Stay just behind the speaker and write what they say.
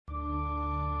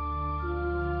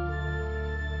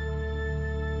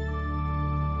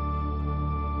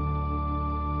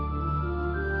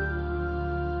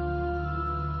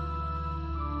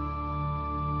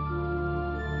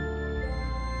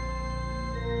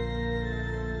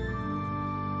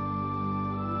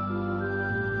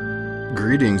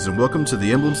Greetings and welcome to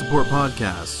the Emblem Support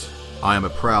Podcast. I am a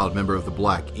proud member of the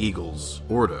Black Eagles,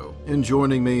 Ordo, and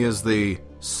joining me is the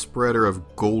spreader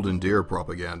of Golden Deer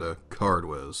propaganda,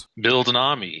 Cardwiz. Build an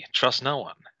army, trust no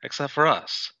one, except for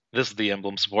us. This is the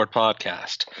Emblem Support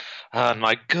Podcast.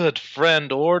 My good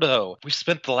friend Ordo, we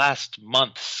spent the last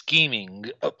month scheming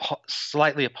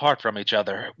slightly apart from each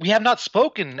other. We have not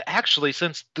spoken, actually,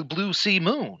 since the Blue Sea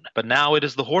Moon, but now it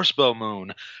is the Horsebow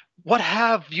Moon. What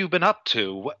have you been up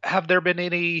to? Have there been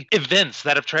any events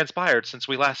that have transpired since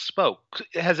we last spoke?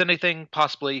 Has anything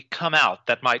possibly come out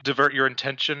that might divert your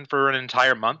attention for an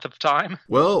entire month of time?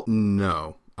 Well,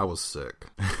 no. I was sick.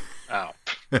 Oh.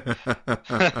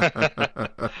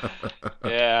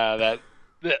 Yeah, that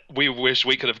we wish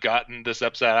we could have gotten this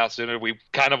episode out sooner. We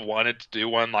kind of wanted to do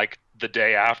one like the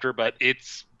day after, but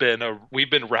we've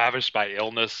been ravished by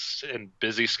illness and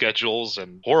busy schedules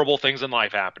and horrible things in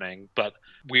life happening. But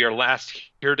we are last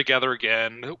here together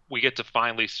again. We get to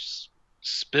finally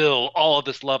spill all of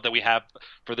this love that we have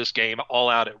for this game all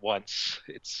out at once.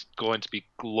 It's going to be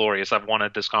glorious. I've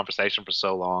wanted this conversation for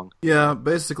so long. Yeah,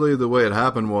 basically the way it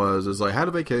happened is I had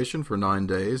a vacation for 9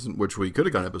 days, which we could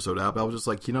have got an episode out, but I was just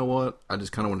like, you know what? I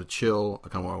just kind of want to chill. I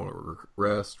kind of want to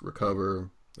rest, recover,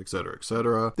 etc.,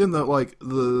 etc. Then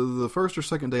the first or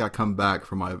second day I come back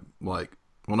from my,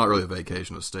 not really a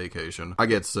vacation, a staycation, I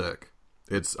get sick.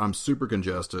 I'm super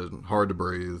congested, hard to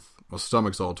breathe, my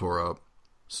stomach's all tore up.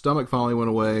 Stomach finally went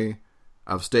away.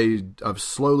 I've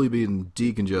slowly been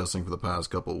decongesting for the past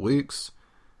couple of weeks,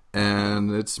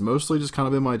 and it's mostly just kind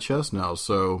of in my chest now,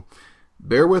 so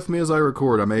bear with me as I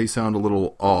record. I may sound a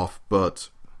little off, but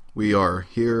we are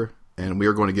here, and we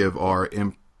are going to give our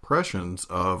impressions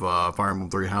of Fire Emblem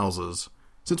Three Houses,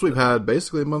 since we've had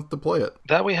basically a month to play it.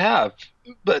 That we have,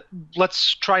 but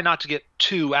let's try not to get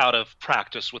too out of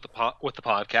practice with the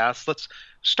podcast. Let's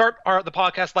start the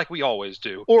podcast like we always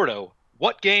do. Ordo,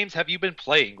 what games have you been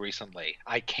playing recently?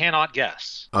 I cannot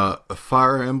guess.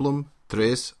 Fire Emblem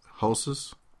Tres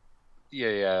Houses.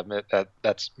 Yeah,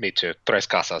 that's me too. Tres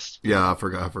Casas. Yeah, I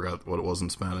forgot what it was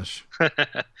in Spanish.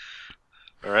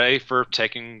 Alright, for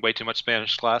taking way too much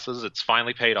Spanish classes, it's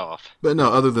finally paid off. But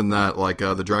no, other than that,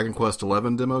 the Dragon Quest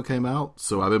XI demo came out,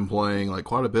 so I've been playing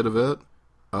quite a bit of it.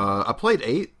 I played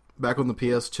 8 back on the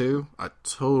PS2. I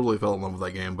totally fell in love with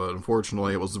that game, but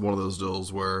unfortunately it was one of those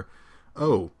deals where,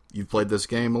 you've played this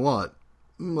game a lot.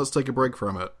 Let's take a break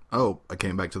from it. Oh, I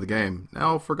came back to the game.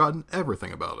 Now I've forgotten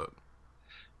everything about it.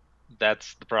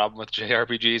 That's the problem with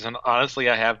JRPGs, and honestly,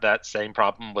 I have that same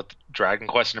problem with Dragon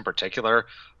Quest in particular.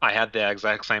 I had the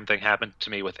exact same thing happen to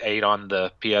me with 8 on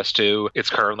the PS2. It's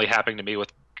currently happening to me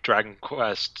with Dragon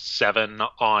Quest 7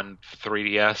 on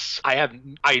 3DS. I had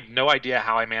no idea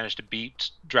how I managed to beat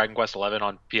Dragon Quest 11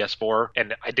 on PS4,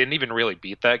 and I didn't even really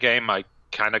beat that game. I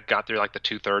kind of got through the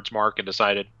 2/3 mark and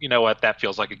decided, you know what, that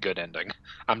feels like a good ending.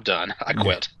 I'm done. I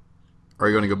quit. Are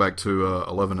you going to go back to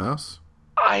 11S?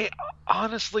 I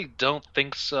honestly don't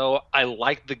think so. I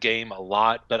liked the game a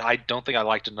lot, but I don't think I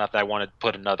liked it enough that I wanted to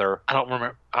put another. I don't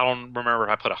remember if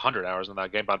I put 100 hours in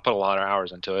that game, but I put a lot of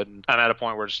hours into it. And I'm at a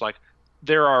point where it's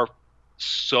there are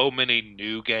so many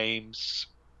new games,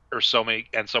 or so many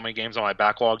games on my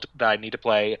backlog that I need to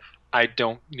play. I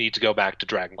don't need to go back to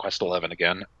Dragon Quest XI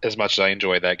again, as much as I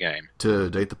enjoy that game. To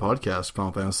date the podcast,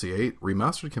 Final Fantasy VIII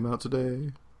Remastered came out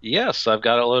today. Yes, I've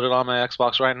got it loaded on my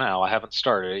Xbox right now. I haven't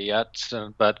started it yet,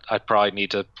 but I probably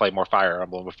need to play more Fire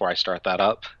Emblem before I start that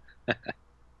up.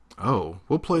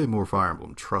 We'll play more Fire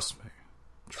Emblem, trust me.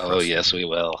 Yes, we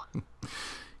will.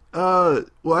 Well,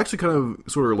 actually kind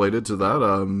of sort of related to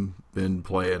that, been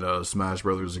playing Smash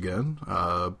Brothers again.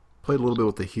 Played a little bit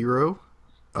with the hero.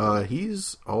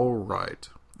 He's alright.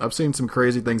 I've seen some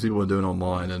crazy things people have been doing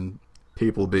online, and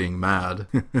people being mad.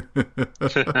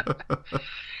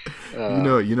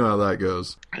 You know how that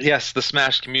goes. Yes, the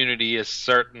Smash community is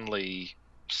certainly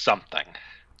something.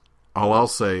 All I'll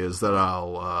say is that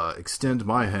I'll extend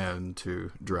my hand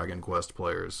to Dragon Quest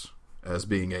players as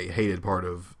being a hated part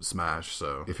of Smash,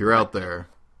 so if you're out there,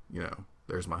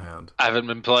 there's my hand. I haven't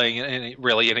been playing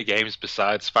any games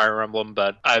besides Fire Emblem,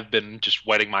 but I've been just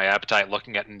whetting my appetite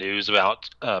looking at news about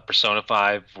Persona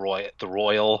 5 The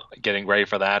Royal, getting ready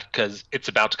for that, because it's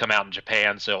about to come out in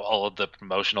Japan, so all of the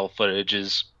promotional footage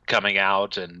is coming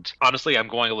out, and honestly, I'm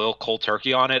going a little cold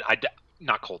turkey on it.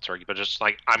 Not cold turkey, but just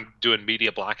I'm doing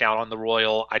media blackout on The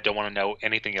Royal. I don't want to know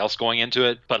anything else going into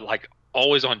it, but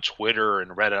always on Twitter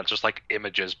and Reddit, just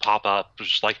images pop up,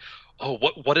 just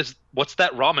what's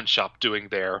that ramen shop doing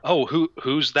there? Oh,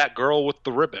 who's that girl with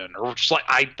the ribbon? Or just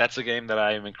that's a game that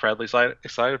I am incredibly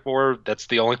excited for. That's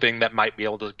the only thing that might be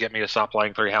able to get me to stop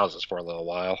playing Three Houses for a little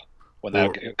while when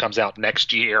that comes out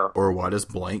next year. Or why does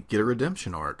Blank get a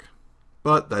redemption arc?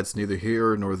 But that's neither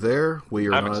here nor there. We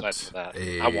are I'm not excited for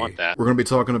that. I want that. We're going to be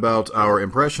talking about our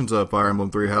impressions of Fire Emblem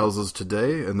Three Houses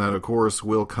today, and that, of course,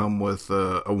 will come with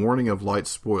a warning of light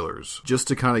spoilers. Just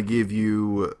to kind of give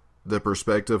you the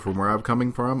perspective from where I'm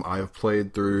coming from, I have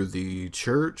played through the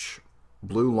Church,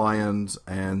 Blue Lions,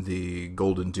 and the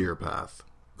Golden Deer path.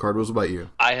 Card, what about you?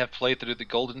 I have played through the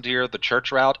Golden Deer, the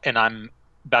Church route, and I'm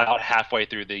about halfway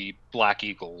through the Black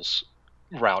Eagles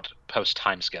route post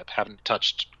time skip. Haven't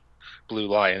touched Blue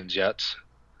Lions yet.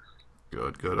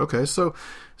 Good. Okay, so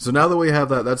now that we have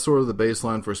that, that's sort of the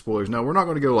baseline for spoilers. Now, we're not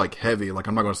going to go, like, heavy. Like,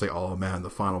 I'm not going to say, oh, man, the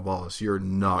final boss, you're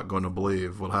not going to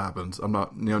believe what happens. I'm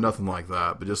not, nothing like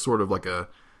that, but just sort of like a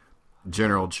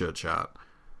general chit-chat.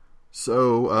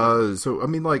 So, I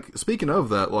mean, like, speaking of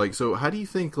that, like, so how do you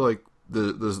think, like, how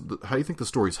do you think the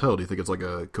story's held? Do you think it's, like,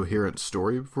 a coherent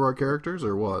story for our characters,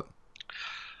 or what?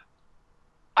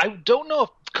 I don't know if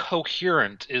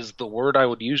coherent is the word I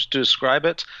would use to describe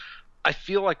it. I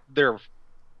feel like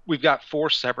we've got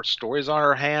 4 separate stories on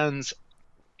our hands,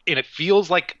 and it feels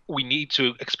like we need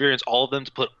to experience all of them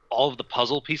to put all of the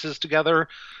puzzle pieces together.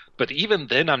 But even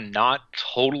then, I'm not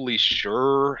totally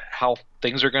sure how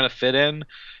things are going to fit in,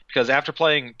 because after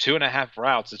playing 2.5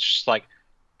 routes, it's just like,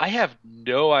 I have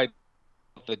no idea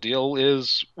what the deal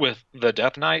is with the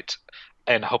Death Knight,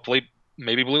 and hopefully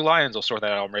maybe Blue Lions will sort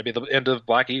that out. Maybe the end of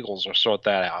Black Eagles will sort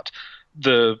that out.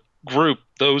 The group,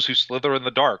 Those Who Slither in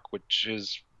the Dark, which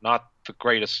is not the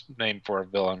greatest name for a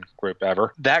villain group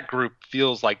ever. That group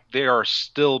feels like they are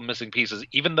still missing pieces.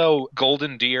 Even though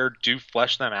Golden Deer do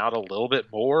flesh them out a little bit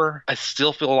more, I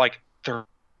still feel like they're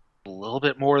a little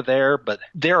bit more there. But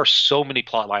there are so many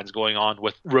plot lines going on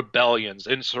with rebellions,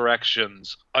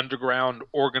 insurrections, underground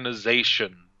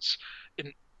organizations.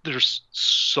 There's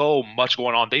so much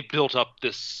going on. They built up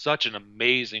such an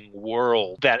amazing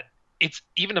world that it's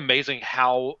even amazing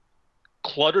how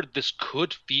cluttered this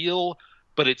could feel,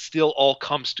 but it still all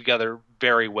comes together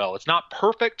very well. It's not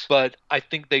perfect, but I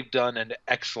think they've done an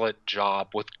excellent job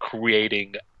with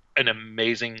creating an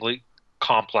amazingly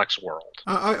complex world.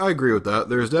 I agree with that.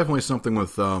 There's definitely something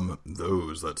with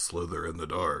those that slither in the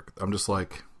dark. I'm just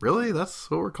like, really? That's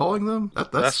what we're calling them?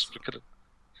 That's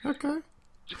okay.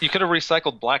 You could have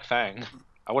recycled Black Fang.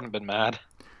 I wouldn't have been mad.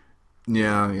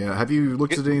 Yeah. Have you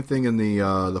looked at anything in the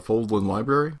Foldland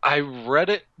library? I read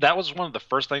it. That was one of the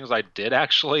first things I did,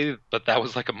 actually, but that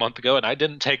was like a month ago, and I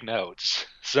didn't take notes.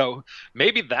 So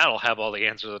maybe that'll have all the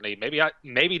answers I need.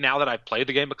 Maybe now that I've played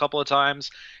the game a couple of times,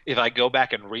 if I go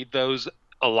back and read those,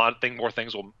 more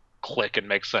things will click and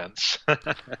make sense.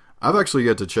 I've actually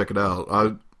yet to check it out.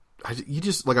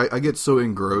 I get so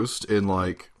engrossed in,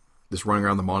 like, just running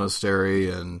around the monastery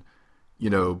and,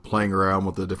 playing around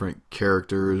with the different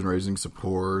characters and raising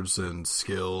supports and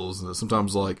skills. And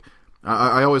sometimes, like,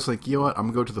 I always think, you know what,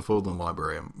 I'm going to go to the Foldland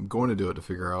Library. I'm going to do it to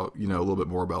figure out, a little bit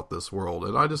more about this world.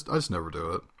 And I just never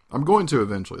do it. I'm going to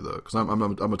eventually, though, because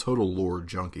I'm a total lore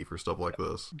junkie for stuff like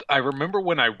this. I remember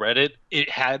when I read it, it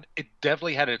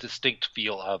definitely had a distinct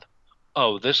feel of,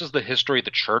 oh, this is the history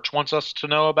the Church wants us to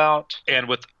know about. And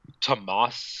with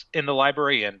Tomas in the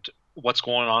library and what's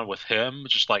going on with him,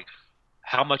 just like,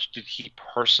 how much did he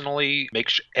personally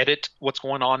edit what's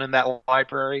going on in that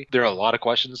library? There are a lot of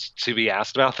questions to be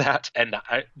asked about that, and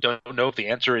I don't know if the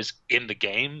answer is in the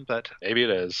game, but maybe it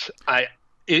is.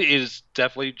 It is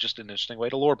definitely just an interesting way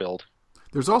to lore build.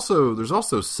 There's also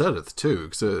Seteth too,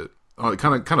 because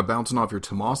kind of bouncing off your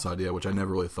Tomas idea, which I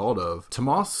never really thought of.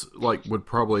 Tomas would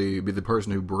probably be the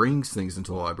person who brings things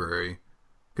into the library.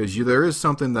 Because there is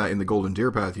something that in the Golden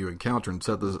Deer path you encounter, and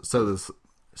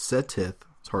Seteth,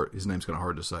 his name's kind of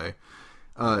hard to say.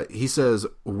 He says,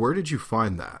 "Where did you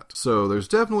find that?" So there's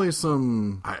definitely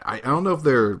some. I don't know if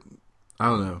I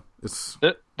don't know.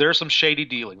 There are some shady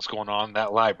dealings going on in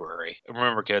that library.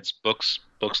 Remember, kids, books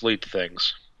lead to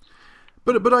things.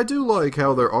 But I do like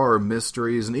how there are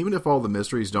mysteries, and even if all the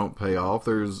mysteries don't pay off,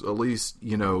 there's at least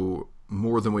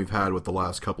more than we've had with the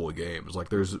last couple of games. Like,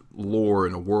 there's lore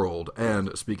in a world,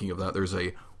 and speaking of that, there's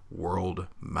a world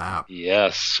map.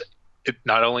 Yes.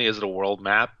 Not only is it a world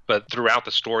map, but throughout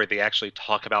the story, they actually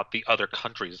talk about the other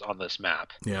countries on this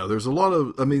map. Yeah, there's a lot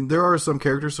of... there are some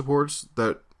character supports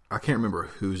that... I can't remember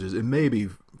whose is. It may be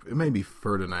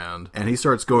Ferdinand. And he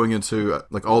starts going into,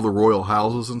 like, all the royal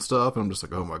houses and stuff, and I'm just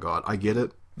like, oh my god, I get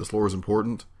it. This lore is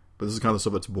important, but this is kind of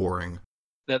stuff that's boring.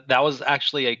 That was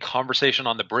actually a conversation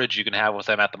on the bridge you can have with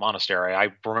them at the monastery.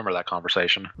 I remember that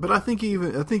conversation. But I think you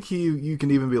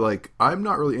can even be like, I'm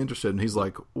not really interested, and he's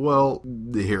like, well,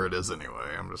 here it is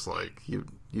anyway. I'm just like, you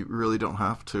really don't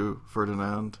have to,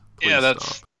 Ferdinand. Please yeah,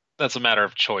 stop. that's a matter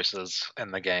of choices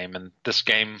in the game, and this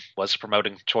game was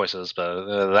promoting choices,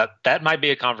 but that might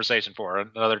be a conversation for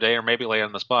another day or maybe later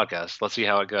in this podcast. Let's see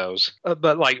how it goes.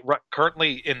 But like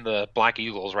currently in the Black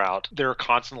Eagles route, there are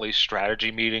constantly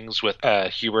strategy meetings with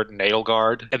Hubert and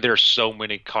Nailguard, and there's so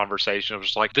many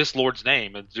conversations like this lord's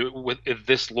name and with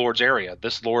this lord's area,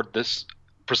 this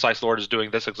precise lord is doing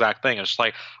this exact thing. It's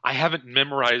like I haven't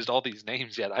memorized all these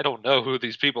names yet. I don't know who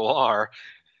these people are.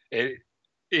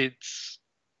 It's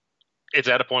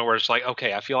at a point where it's like,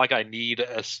 okay, I feel like I need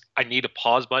a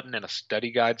pause button and a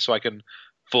study guide so I can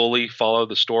fully follow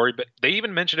the story. But they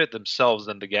even mention it themselves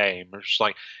in the game. It's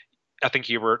like, I think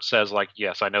Hubert says like,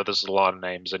 yes, I know this is a lot of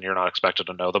names and you're not expected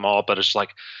to know them all, but it's like,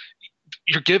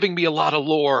 you're giving me a lot of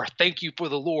lore. Thank you for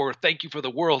the lore. Thank you for the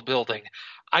world building.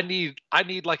 I need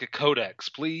like a codex,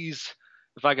 please.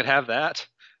 If I could have that.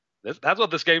 That's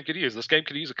what this game could use. This game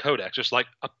could use a codex, just like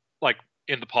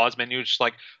in the pause menu, just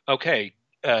like, okay,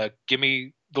 give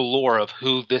me the lore of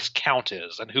who this count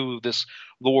is and who this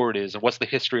lord is and what's the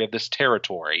history of this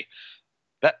territory.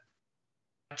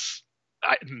 That's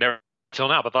I never till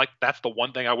now, but like that's the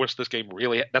one thing I wish this game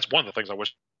really. That's one of the things I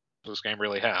wish this game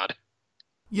really had.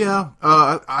 Yeah,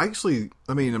 I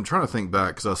mean, I'm trying to think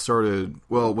back, because I started,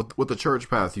 well, with the church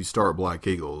path, you start Black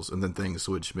Eagles, and then things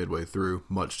switch midway through,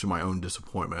 much to my own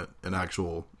disappointment and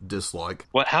actual dislike.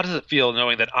 Well, how does it feel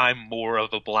knowing that I'm more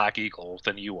of a Black Eagle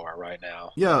than you are right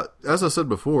now? Yeah, as I said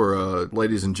before,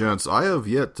 ladies and gents, I have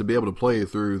yet to be able to play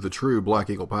through the true Black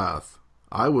Eagle path.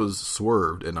 I was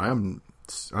swerved, and I'm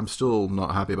still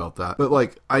not happy about that. But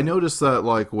like I noticed that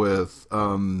like with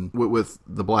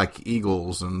the Black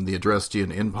Eagles and the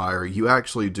Adrestian Empire, you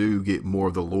actually do get more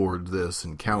of the Lord this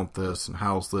and Count this and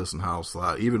House this and House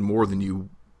that, even more than you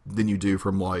do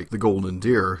from like the Golden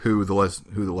Deer, who the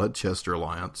Leicester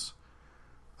Alliance.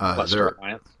 Leicester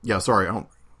Alliance. Yeah, sorry,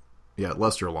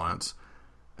 Leicester Alliance.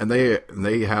 And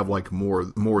they have like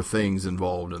more things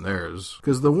involved in theirs,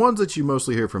 because the ones that you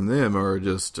mostly hear from them are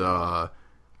just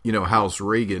House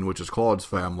Regan, which is Claude's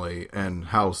family, and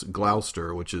House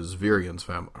Gloucester, which is Virian's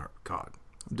family. Oh, God,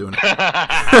 I'm doing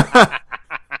it.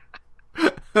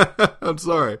 I'm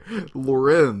sorry.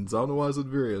 Lorenz. I don't know why I said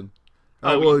Virian.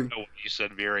 Oh, well, you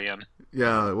said Virian.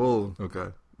 Yeah, well, okay.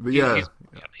 But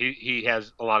he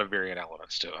has a lot of Virian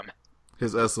elements to him.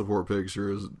 His S support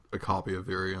picture is a copy of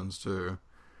Virian's, too.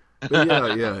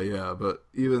 But yeah. But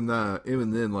even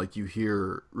then, like, you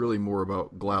hear really more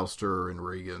about Gloucester and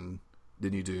Regan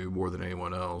than you do more than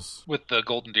anyone else. With the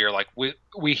Golden Deer, like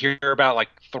we hear about like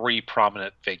four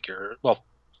prominent figures,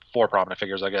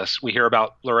 I guess. We hear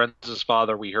about Lorenz's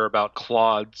father, we hear about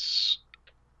Claude's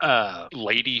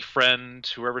lady friend,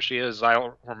 whoever she is. I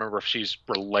don't remember if she's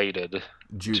related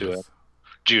to him.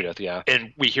 Judith, yeah.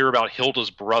 And we hear about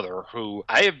Hilda's brother, who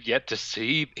I have yet to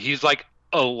see. He's like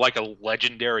a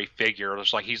legendary figure.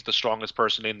 It's like he's the strongest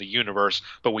person in the universe,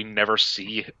 but we never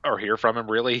see or hear from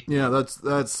him really. Yeah,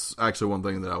 that's actually one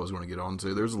thing that I was going to get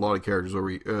onto. There's a lot of characters where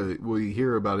we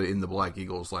hear about it in the Black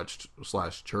Eagle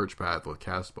 / church path with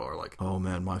Caspar, like, oh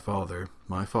man, my father.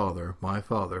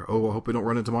 Oh, I hope we don't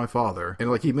run into my father. And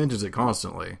like he mentions it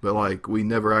constantly, but like we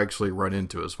never actually run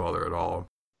into his father at all.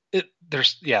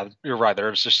 You're right.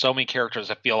 There's just so many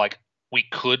characters I feel like we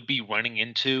could be running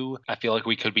into. I feel like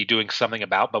we could be doing something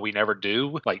about, but we never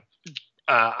do. Like,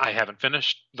 I haven't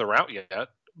finished the route yet,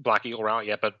 Black Eagle route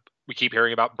yet, but we keep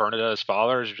hearing about Bernadette's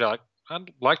father. You're like,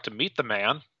 I'd like to meet the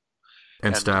man.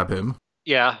 And stab him.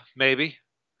 Yeah, maybe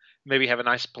have a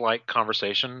nice polite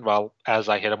conversation as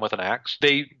I hit him with an axe.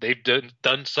 They've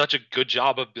done such a good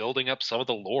job of building up some of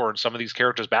the lore and some of these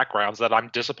characters' backgrounds that I'm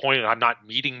disappointed I'm not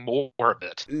meeting more of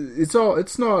it.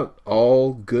 It's not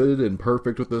all good and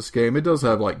perfect with this game. It does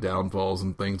have like downfalls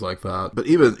and things like that. But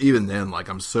even then, like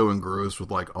I'm so engrossed with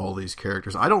like all these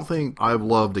characters. I don't think I've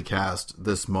loved a cast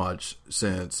this much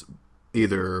since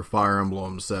either Fire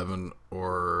Emblem 7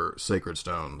 or Sacred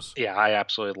Stones. Yeah, I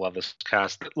absolutely love this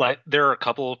cast. Like, there are a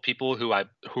couple of people who are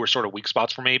sort of weak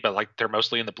spots for me, but like they're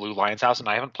mostly in the Blue Lions house, and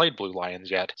I haven't played Blue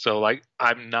Lions yet. So like,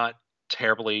 I'm not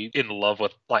terribly in love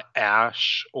with like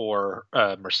Ash or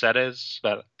Mercedes,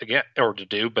 but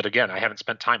again, I haven't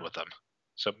spent time with them.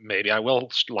 So maybe I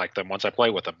will like them once I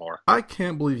play with them more. I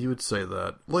can't believe you would say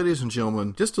that, ladies and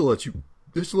gentlemen. Just to let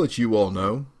you all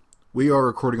know, we are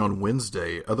recording on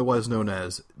Wednesday, otherwise known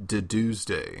as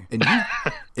Deduesday.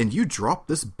 And you dropped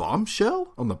this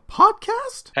bombshell on the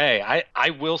podcast? Hey, I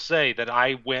will say that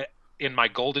I went in my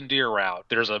Golden Deer route.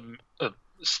 There's a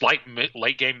slight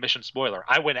late game mission spoiler.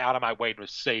 I went out of my way to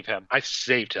save him. I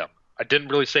saved him. I didn't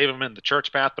really save him in the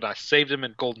Church Path, but I saved him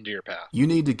in Golden Deer Path. You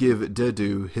need to give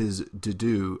Dedu his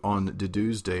Dedu on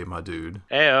Dedu's Day, my dude.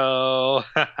 Heyo!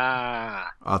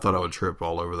 I thought I would trip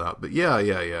all over that, but yeah.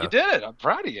 You did. I'm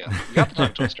proud of you. You got the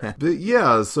tongue twister. But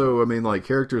yeah, so I mean, like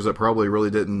characters that probably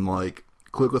really didn't like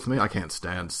click with me. I can't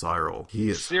stand Cyril. He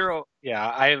is Cyril,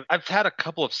 yeah, I've had a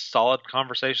couple of solid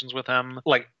conversations with him.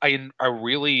 Like I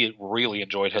really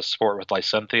enjoyed his support with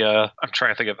Lysynthia. I'm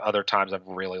trying to think of other times I've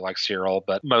really liked Cyril,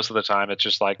 but most of the time it's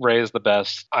just like Ray is the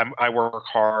best. I work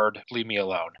hard. Leave me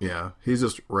alone. Yeah, he's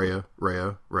just Rhea.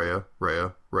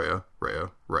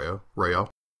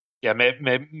 Yeah,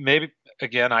 maybe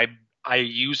again I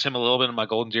use him a little bit in my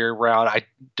Golden Deer route. I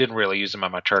didn't really use him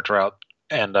on my church route,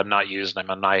 and I'm not using him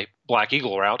on my Black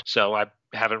Eagle route. So I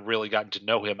haven't really gotten to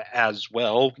know him as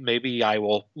well. Maybe I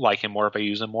will like him more if I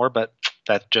use him more, but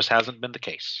that just hasn't been the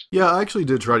case. Yeah, I actually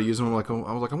did try to use him. I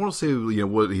was like, I want to see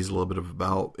what he's a little bit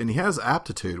about, and he has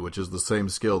aptitude, which is the same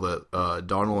skill that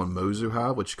Donald and Mozu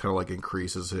have, which kind of like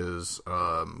increases his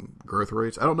growth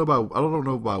rates. I don't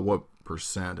know by what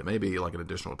percent. It may be like an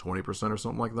additional 20% or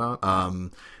something like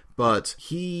that. But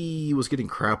he was getting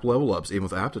crap level ups even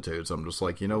with aptitude. So I'm just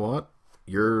like, you know what?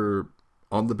 You're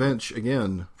on the bench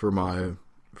again for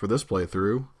this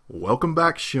playthrough. Welcome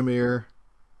back, Shamir.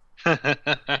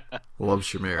 Love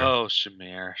Shamir. Oh,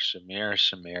 Shamir.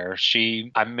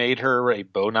 I made her a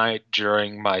bow knight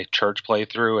during my church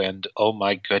playthrough, and oh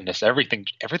my goodness, everything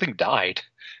died.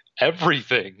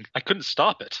 Everything. I couldn't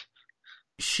stop it.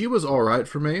 She was all right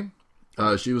for me.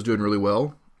 She was doing really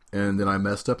well, and then I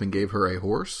messed up and gave her a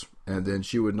horse, and then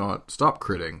she would not stop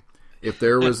critting. If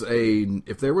there was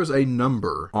a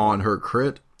number on her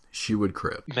crit, she would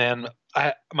crit. Man,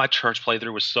 my church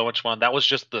playthrough was so much fun. That was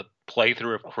just the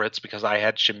playthrough of crits because I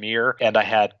had Shamir and I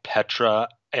had Petra,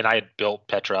 and I had built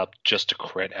Petra up just to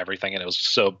crit everything, and it was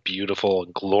so beautiful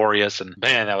and glorious. And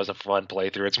man, that was a fun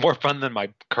playthrough. It's more fun than my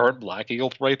current Black Eagle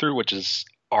playthrough, which is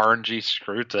RNG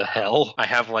screwed to hell. I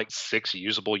have like 6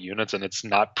 usable units, and it's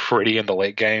not pretty in the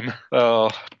late game.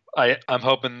 Oh, I'm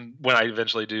hoping when I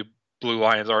eventually do Blue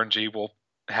Lions RNG will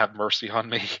have mercy on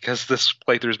me because this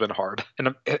playthrough's been hard.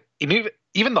 And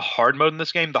even the hard mode in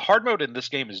this game,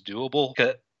 is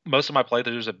doable. Most of my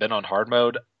playthroughs have been on hard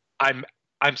mode. I'm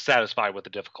satisfied with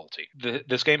the difficulty.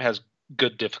 This game has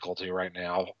good difficulty right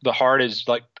now. The hard is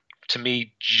like, to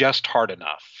me, just hard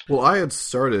enough. Well, I had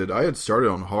started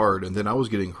on hard, and then I was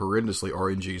getting horrendously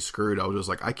RNG screwed. I was just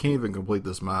like, I can't even complete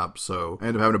this map, so I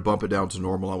ended up having to bump it down to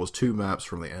normal. I was 2 maps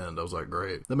from the end. I was like,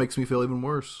 great. That makes me feel even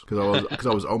worse because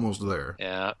I was almost there.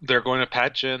 Yeah, they're going to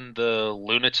patch in the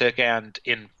Lunatic and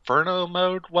Inferno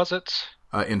mode, was it?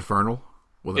 Infernal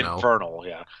with an L. Infernal,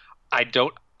 yeah. I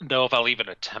don't know if I'll even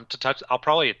attempt to touch. I'll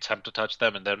probably attempt to touch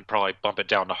them and then probably bump it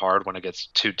down to hard when it gets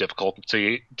too difficult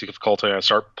and I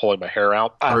start pulling my hair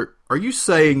out. Are you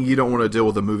saying you don't want to deal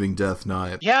with a moving Death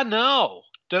Knight? Yeah, no.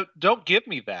 Don't give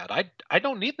me that. I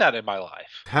don't need that in my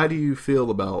life. How do you feel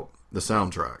about the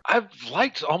soundtrack? I've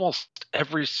liked almost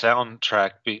every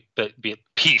soundtrack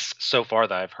piece so far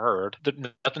that I've heard.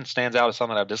 Nothing stands out as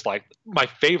something I've disliked. My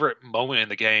favorite moment in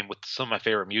the game with some of my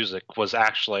favorite music was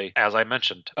actually, as I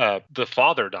mentioned, the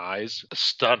father dies, a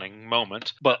stunning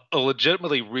moment, but a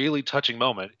legitimately really touching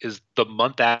moment is the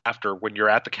month after when you're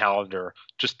at the calendar,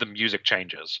 just the music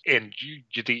changes and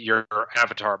your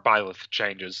avatar Byleth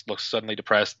changes, looks suddenly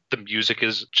depressed. The music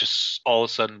is just all of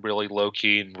a sudden really low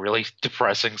key and really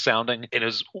depressing sounding.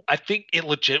 I think it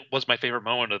legit was my favorite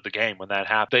moment of the game when that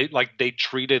happened. They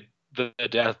treated the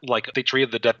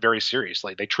death very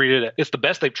seriously. It's the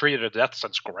best they've treated a death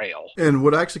since Grail. And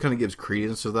what actually kind of gives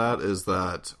credence to that is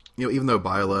that, even though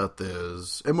Byleth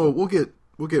is, and we'll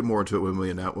get more into it when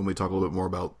we talk a little bit more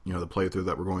about the playthrough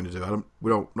that we're going to do. I'm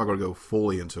not going to go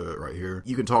fully into it right here.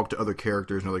 You can talk to other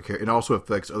characters and it also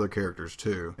affects other characters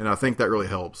too, and I think that really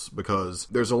helps because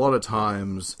there's a lot of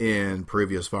times in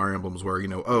previous Fire Emblems where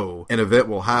an event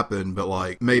will happen, but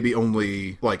like maybe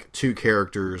only like 2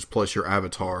 characters plus your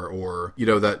avatar, or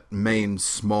that main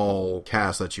small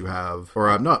cast that you have,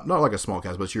 or not like a small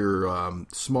cast, but your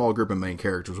small group of main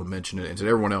characters will mention it, and to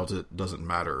everyone else it doesn't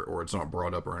matter or it's not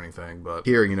brought up or anything. But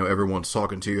here, everyone's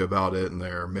talking to you about it, and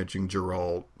they're mentioning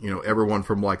Geralt. Everyone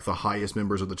from like the highest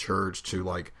members of the church to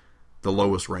like the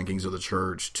lowest rankings of the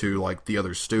church to like the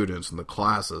other students and the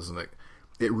classes, and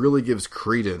it really gives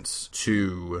credence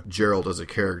to Geralt as a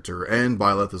character and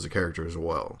Byleth as a character as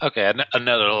well. Okay,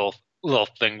 another little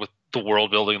thing with the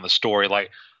world building and the story. Like,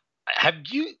 have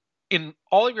you, in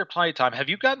all of your playtime, have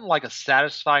you gotten like a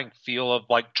satisfying feel of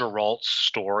like Geralt's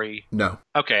story? No.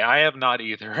 Okay, I have not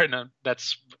either, and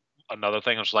that's another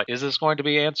thing. I was like, is this going to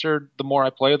be answered the more I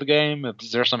play the game?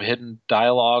 Is there some hidden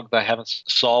dialogue that I haven't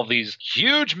solved these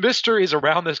huge mysteries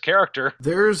around this character?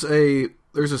 There's a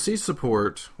C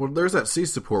support. Well, there's that C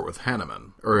support with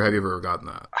Hanneman. Or have you ever gotten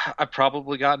that? I've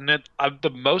probably gotten it. The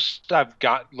most I've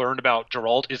learned about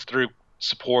Geralt is through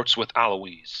supports with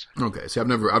Aloys. Okay, see, I've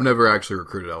never actually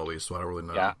recruited Aloys, so I don't really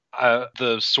know. Yeah,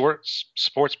 the supports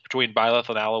between Byleth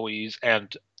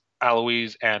and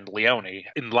Aloys and Leone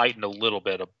enlighten a little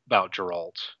bit about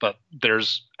Geralt, but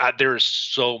there's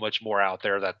so much more out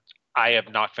there that I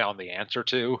have not found the answer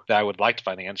to, that I would like to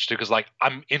find the answer to, because like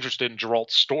I'm interested in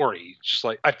Geralt's story. It's just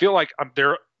like I feel like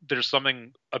there's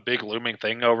something, a big looming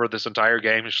thing over this entire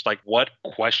game. It's just like, what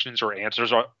questions or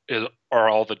answers are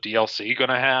all the DLC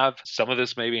going to have? Some of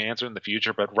this may be answered in the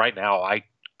future, but right now I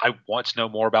want to know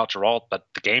more about Geralt, but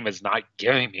the game is not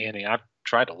giving me any. I've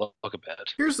tried to look a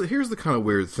bit. Here's the kind of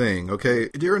weird thing. Okay,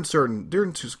 during certain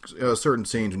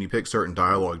scenes, when you pick certain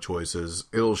dialogue choices,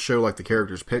 it'll show like the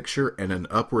character's picture and an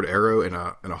upward arrow and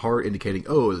a heart indicating,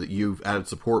 oh, that you've added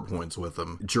support points with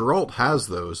them. Geralt has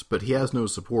those, but he has no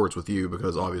supports with you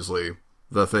because obviously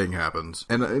the thing happens.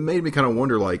 And it made me kind of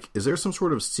wonder, like, is there some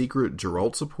sort of secret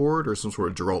Geralt support or some sort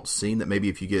of Geralt scene that maybe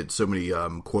if you get so many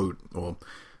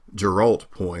Geralt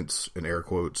points, in air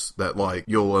quotes, that like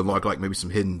you'll unlock like maybe some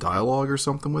hidden dialogue or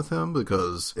something with him?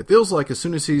 Because it feels like as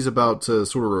soon as he's about to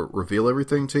sort of reveal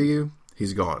everything to you,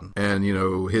 he's gone. And, you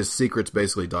know, his secrets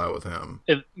basically die with him.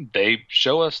 They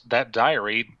show us that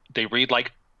diary. They read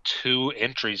like 2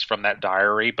 entries from that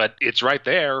diary, but it's right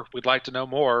there. We'd like to know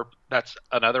more. That's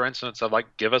another instance of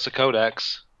like, give us a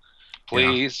codex,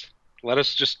 please. Yeah. Let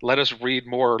us read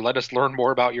more. Let us learn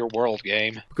more about your world,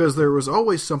 game. Because there was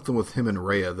always something with him and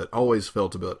Rhea that always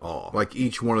felt a bit off. Like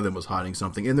each one of them was hiding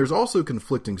something. And there's also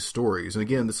conflicting stories. And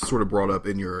again, this is sort of brought up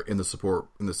in the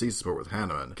C support with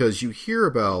Hanneman. Because you hear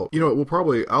about, you know,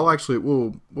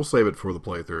 we'll save it for the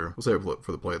playthrough. We'll save it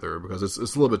for the playthrough because it's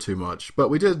a little bit too much. But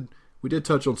we did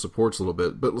touch on supports a little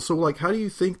bit. But so like, how do you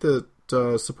think that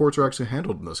supports are actually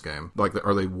handled in this game? Like,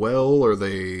 are they well?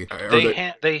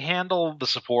 They handle the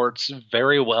supports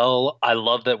very well. I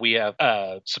love that we have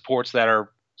supports that are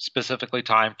specifically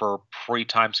timed for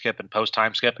pre-time skip and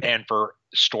post-time skip, and for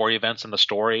story events in the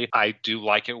story. I do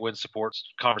like it when supports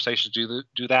conversations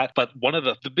do that. But one of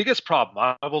the biggest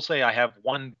problem, I will say, I have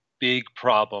one big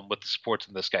problem with the supports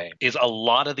in this game, is a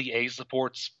lot of the A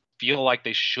supports feel like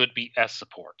they should be S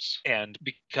supports. And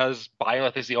because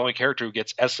Byleth is the only character who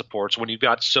gets S supports, when you've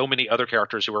got so many other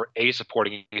characters who are A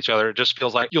supporting each other, it just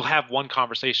feels like you'll have one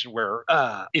conversation where,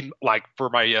 for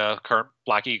my current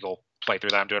Black Eagle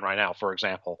playthrough that I'm doing right now, for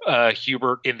example,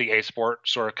 Hubert in the A support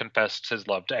sort of confessed his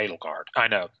love to Edelgard. I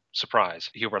know,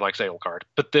 surprise, Hubert likes Edelgard.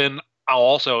 But then I'll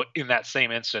also, in that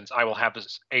same instance, I will have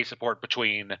this A support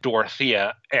between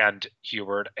Dorothea and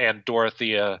Hubert, and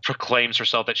Dorothea proclaims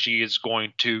herself that she is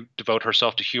going to devote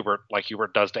herself to Hubert like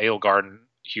Hubert does to Edelgard, and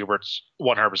Hubert's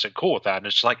 100% cool with that. And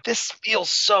it's just like, this feels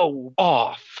so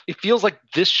off. It feels like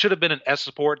this should have been an S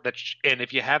support, and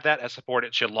if you have that S support,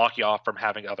 it should lock you off from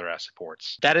having other S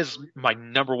supports. That is my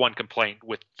number one complaint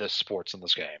with the supports in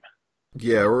this game.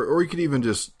 Yeah, or you could even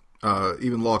just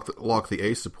even lock the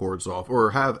A supports off,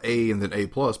 or have A and then A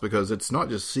plus, because it's not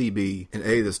just C, B, and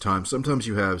A this time. Sometimes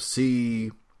you have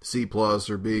C plus,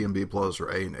 or B and B plus, or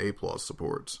A and A plus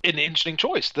supports. An interesting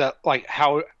choice.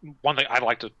 One thing I'd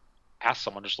like to ask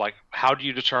someone is like, how do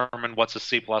you determine what's a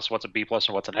C plus, what's a B plus,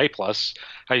 and what's an A plus?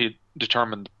 How do you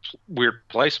determine weird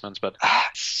placements? But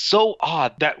it's so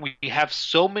odd that we have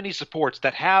so many supports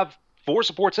that have 4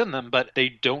 supports in them, but they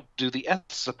don't do the S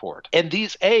support. And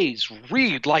these A's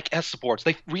read like S supports.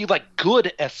 They read like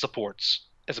good S supports,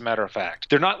 as a matter of fact.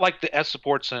 They're not like the S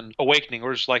supports in Awakening,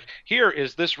 where it's like, here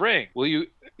is this ring. Will you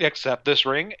accept this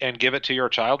ring and give it to your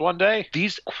child one day?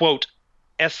 These, quote,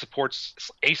 S supports,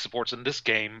 A supports in this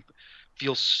game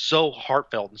feel so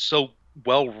heartfelt and so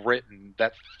well written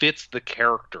that fits the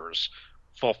characters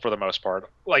for the most part.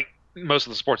 Like, most of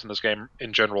the supports in this game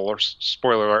in general, or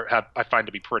spoiler alert, I find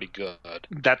to be pretty good.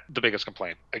 That's the biggest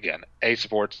complaint. Again, A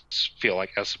supports feel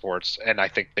like S supports, and I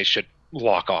think they should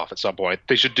lock off at some point.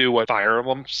 They should do what Fire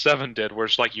Emblem 7 did, where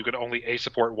it's like you could only A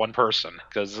support one person,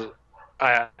 because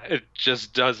it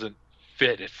just doesn't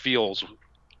fit. It feels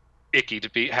icky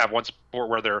to have one support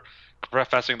where they're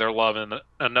professing their love, and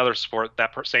another support,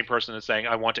 that same person is saying,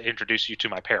 I want to introduce you to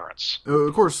my parents.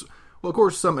 Of course,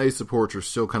 some A supports are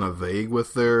still kind of vague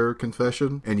with their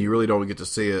confession, and you really don't get to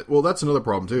see it. Well, that's another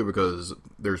problem, too, because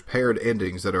there's paired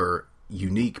endings that are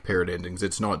unique paired endings.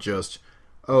 It's not just,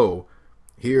 oh,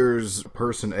 here's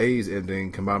person A's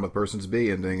ending combined with person's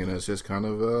B ending, and it's just kind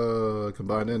of a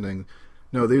combined ending.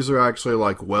 No, these are actually,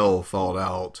 like, well thought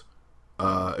out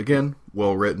Again,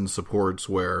 well-written supports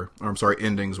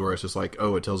endings where it's just like,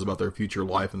 oh, it tells about their future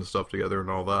life and stuff together and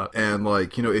all that. And,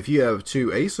 like, you know, if you have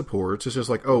 2 A supports, it's just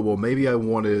like, oh, well, maybe I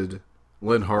wanted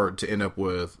Linhardt to end up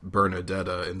with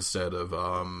Bernadetta instead of,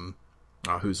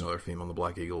 who's another female in the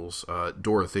Black Eagles?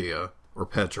 Dorothea or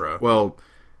Petra. Well,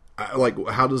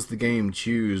 how does the game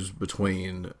choose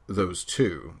between those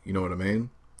 2? You know what I mean?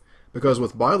 Because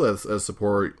with Byleth as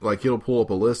support, like, it'll pull up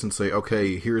a list and say,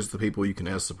 okay, here's the people you can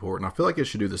S support. And I feel like it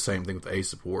should do the same thing with A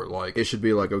support. Like, it should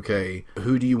be like, okay,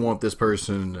 who do you want this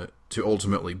person to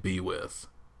ultimately be with?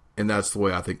 And that's the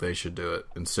way I think they should do it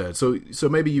instead. So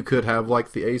maybe you could have,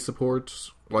 like, the A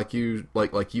supports, like you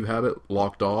have it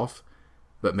locked off,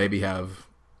 but maybe have,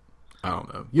 I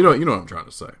don't know. You know what I'm trying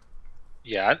to say.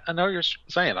 Yeah, I know what you're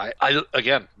saying. I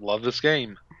again, love this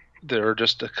game. There are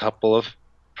just a couple of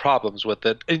problems with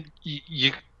it. And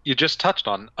you just touched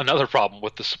on another problem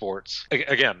with the sports.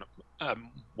 Again, I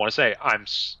want to say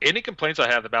any complaints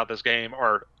I have about this game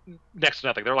are next to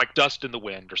nothing. They're like dust in the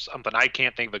wind or something. I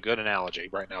can't think of a good analogy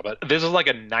right now, but this is like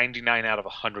a 99 out of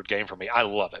 100 game for me. I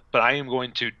love it, but I am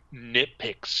going to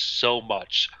nitpick so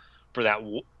much for that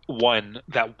one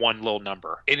little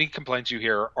number. Any complaints you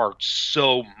hear are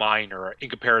so minor in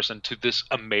comparison to this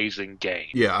amazing game.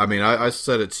 Yeah, I mean, I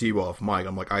said it to you off mic.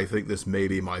 I'm like, I think this may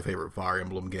be my favorite Fire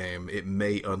Emblem game. It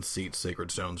may unseat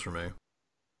Sacred Stones for me.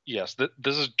 Yes,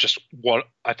 this is just what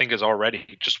I think is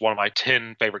already just one of my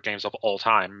 10 favorite games of all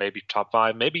time. Maybe top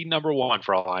 5, maybe number 1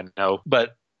 for all I know.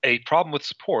 But a problem with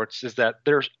supports is that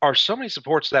there are so many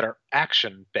supports that are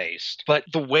action-based, but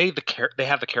the way they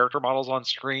have the character models on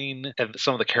screen and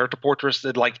some of the character portraits,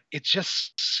 it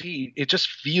just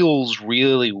feels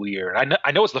really weird.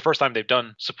 I know it's the first time they've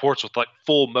done supports with like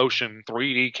full motion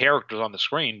 3D characters on the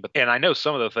screen, and I know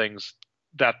some of the things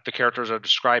that the characters are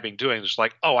describing doing, just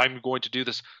like, oh, I'm going to do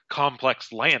this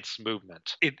complex lance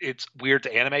movement. It's weird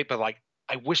to animate, but like,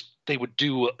 I wish they would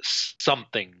do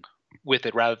something with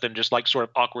it rather than just like sort of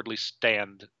awkwardly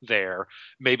stand there,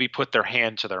 maybe put their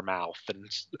hand to their mouth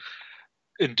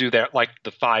and do that, like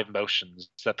the 5 motions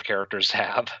that the characters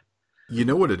have. You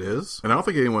know what it is? And I don't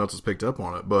think anyone else has picked up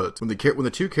on it, but when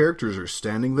the 2 characters are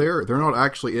standing there, they're not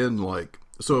actually in like,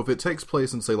 so if it takes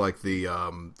place in, say, like the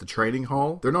training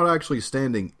hall, they're not actually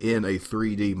standing in a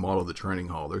 3D model of the training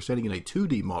hall. They're standing in a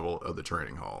 2D model of the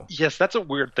training hall. Yes, that's a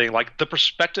weird thing. Like the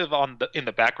perspective in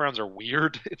the backgrounds are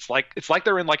weird. It's like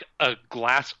they're in like a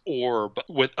glass orb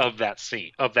of that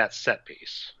scene, of that set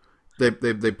piece.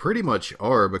 They pretty much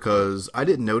are, because I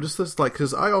didn't notice this, like,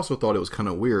 because I also thought it was kind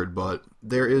of weird, but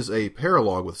there is a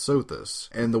paralogue with Sothis,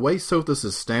 and the way Sothis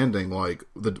is standing, like,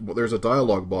 there's a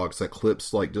dialogue box that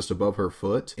clips, like, just above her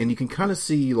foot, and you can kind of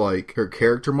see, like, her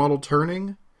character model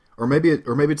turning, or maybe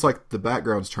it's, like, the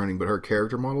background's turning, but her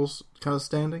character model's kind of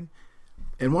standing,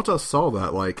 and once I saw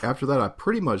that, like, after that, I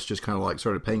pretty much just kind of, like,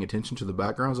 started paying attention to the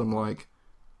backgrounds. I'm like,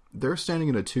 they're standing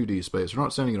in a 2D space, they're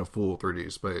not standing in a full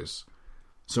 3D space.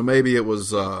 So maybe it was,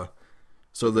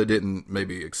 so they didn't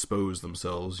maybe expose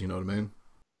themselves, you know what I mean?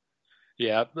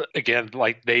 Yeah, again,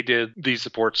 like they did these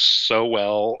supports so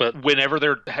well, but whenever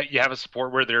you have a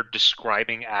support where they're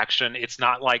describing action, it's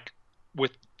not like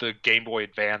with the Game Boy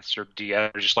Advance or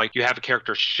DS, just like you have a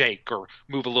character shake or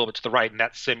move a little bit to the right, and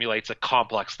that simulates a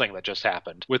complex thing that just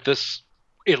happened. With this,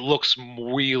 it looks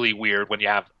really weird when you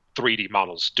have 3D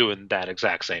models doing that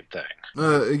exact same thing.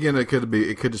 Again, it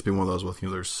could just be one of those with, you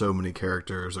know, there's so many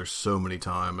characters, there's so many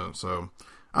time, and so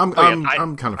I'm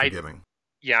kind of forgiving.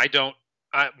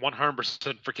 I'm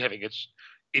 100% forgiving.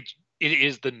 It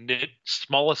is the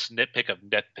smallest nitpick of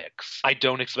nitpicks. I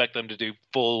don't expect them to do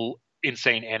full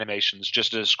insane animations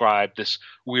just to describe this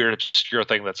weird obscure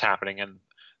thing that's happening in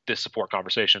this support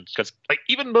conversation, because like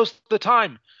even most of the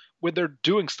time when they're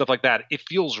doing stuff like that, it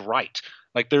feels right.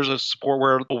 Like there's a support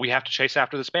where we have to chase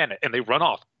after this bandit and they run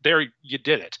off. There, you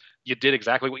did it. You did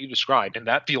exactly what you described, and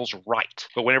that feels right.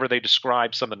 But whenever they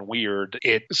describe something weird,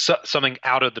 it's something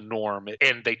out of the norm,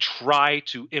 and they try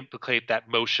to implicate that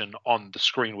motion on the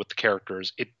screen with the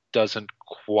characters, it doesn't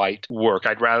quite work.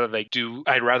 I'd rather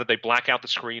they black out the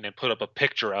screen and put up a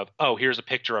picture of, oh, here's a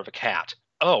picture of a cat.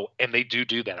 Oh, and they do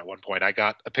that at one point. I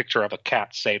got a picture of a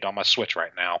cat saved on my Switch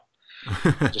right now.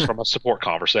 Just from a support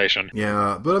conversation.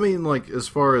 Yeah, but I mean, like, as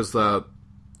far as that,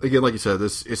 again, like you said,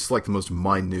 it's like the most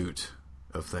minute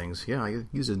of things. Yeah, I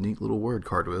use a neat little word,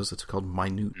 Cardwiz. It's called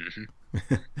minute.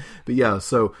 Mm-hmm. But yeah,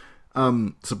 so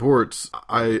supports,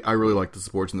 I really like the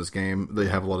supports in this game. They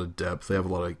have a lot of depth. They have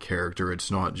a lot of character.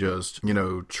 It's not just, you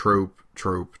know, trope.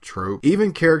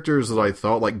 Even characters that I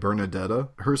thought, like Bernadetta,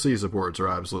 her C supports are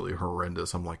absolutely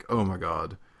horrendous. I'm like, oh my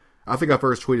god. I think I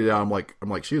first tweeted out, I'm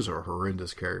like, she's a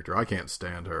horrendous character. I can't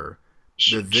stand her.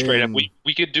 But Straight up, then,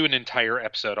 we could do an entire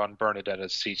episode on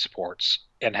Bernadetta's C supports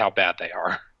and how bad they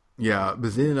are. yeah,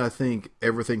 but then I think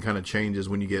everything kind of changes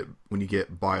when you get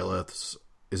Byleth's.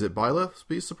 Is it Byleth's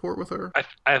beast support with her?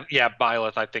 Yeah,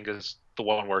 Byleth, I think, is the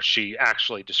one where she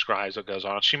actually describes what goes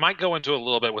on. She might go into a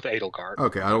little bit with Edelgard.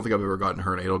 Okay, I don't think I've ever gotten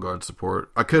her an Edelgard support.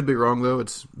 I could be wrong, though.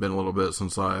 It's been a little bit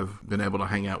since I've been able to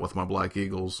hang out with my Black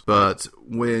Eagles. But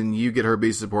when you get her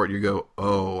B support, you go,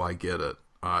 oh, I get it.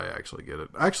 I actually get it.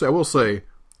 Actually, I will say,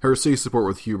 her C support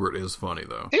with Hubert is funny,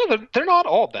 though. Yeah, they're not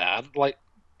all bad. Like,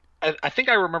 I think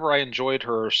I remember I enjoyed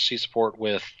her C support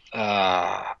with,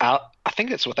 I think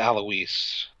it's with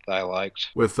Alois that I liked.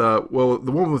 With, well,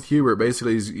 the one with Hubert,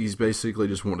 basically, he's basically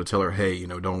just wanting to tell her, hey,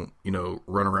 don't,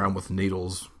 run around with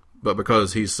needles. But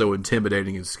because he's so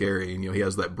intimidating and scary, and, he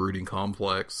has that brooding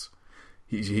complex,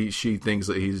 she thinks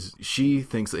that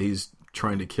he's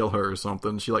trying to kill her or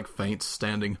something. She, like, faints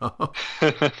standing up.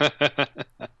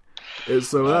 And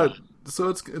so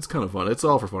it's kind of fun. It's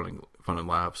all for fun and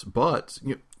laughs. But,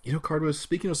 Cardwell,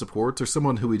 speaking of supports, there's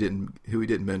someone who we didn't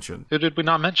mention. Who did we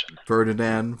not mention?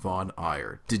 Ferdinand von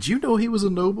Aegir. Did you know he was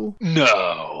a noble?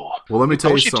 No. Well, let me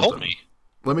tell you something. Told me.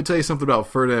 Let me tell you something about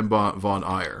Ferdinand von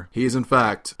Aegir. He is, in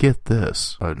fact, get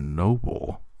this, a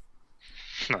noble.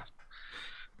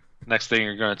 Next thing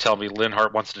you're going to tell me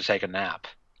Linhardt wants to take a nap.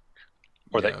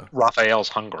 Or that Raphael's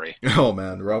hungry. Oh,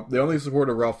 man. The only support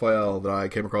of Raphael that I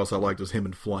came across I liked was him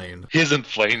and Flayn. His and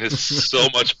Flayn is so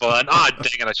much fun. Ah,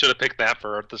 dang it. I should have picked that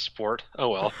for the support. Oh,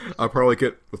 well. I probably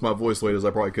could, with my voice laters,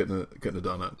 I probably couldn't have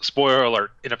done it. Spoiler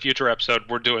alert. In a future episode,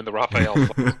 we're doing the Raphael.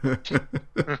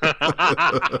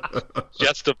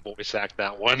 Just to voice act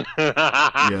that one.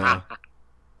 Yeah.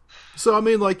 So, I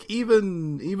mean, like,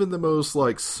 even the most,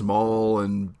 like, small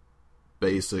and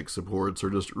basic supports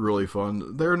are just really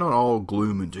fun. They're not all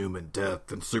gloom and doom and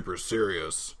death and super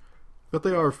serious, but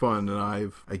they are fun. And I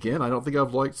don't think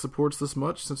I've liked supports this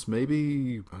much since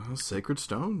maybe Sacred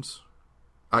Stones.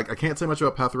 I can't say much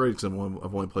about Path of Radiance. I've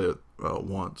only played it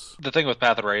once. The thing with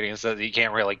Path of Radiance is that you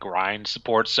can't really grind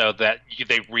supports, so that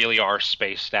they really are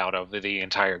spaced out over the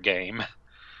entire game.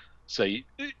 So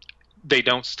they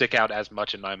don't stick out as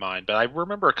much in my mind. But I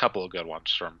remember a couple of good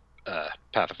ones from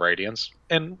Path of Radiance,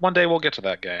 and one day we'll get to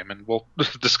that game and we'll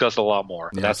discuss a lot more.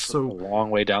 Yeah, that's a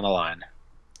long way down the line.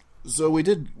 So we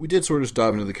did sort of just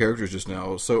dive into the characters just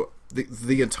now. So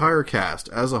the entire cast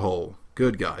as a whole,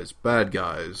 good guys, bad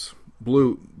guys,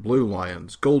 blue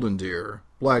lions, golden deer,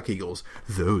 Black Eagles,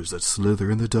 those that slither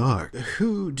in the dark.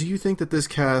 Who do you think that this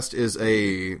cast is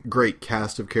a great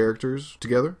cast of characters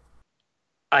together?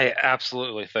 I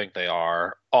absolutely think they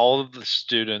are. All of the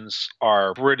students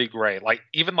are pretty great.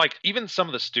 Even some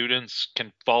of the students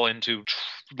can fall into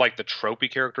the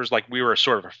tropey characters. Like, we were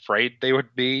sort of afraid they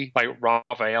would be. Like,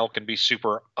 Raphael can be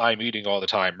super I'm eating all the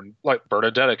time, and like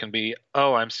Bernadetta can be,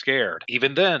 oh, I'm scared.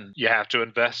 Even then, you have to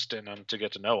invest in them to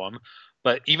get to know them.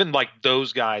 But even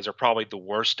those guys are probably the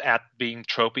worst at being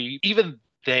tropey. Even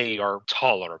they are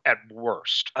taller at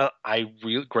worst. I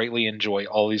really greatly enjoy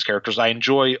all these characters. I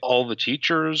enjoy all the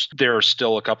teachers. There are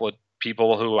still a couple of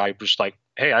people who I just like,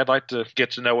 hey, I'd like to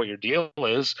get to know what your deal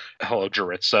is. Hello,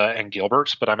 Jaritza and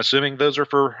Gilbert. But I'm assuming those are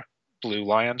for Blue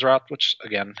Lions route, which,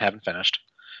 again, haven't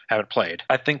played.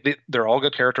 I think they're all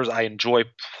good characters. I enjoy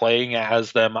playing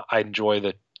as them. I enjoy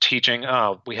the teaching.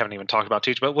 We haven't even talked about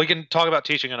teaching, but we can talk about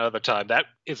teaching another time. That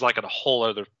is like a whole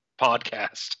other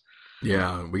podcast.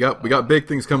 Yeah, we got big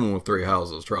things coming with Three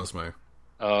Houses, trust me.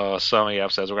 Oh, so many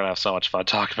episodes. We're going to have so much fun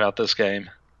talking about this game.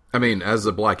 I mean, as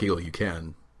a Black Eagle, you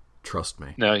can. Trust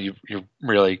me. No, you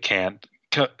really can't.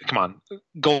 Come on.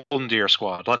 Golden Deer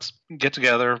Squad. Let's get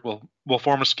together. We'll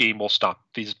form a scheme. We'll stop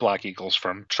these Black Eagles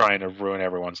from trying to ruin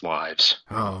everyone's lives.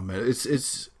 Oh, man.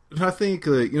 It's. I think,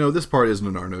 this part isn't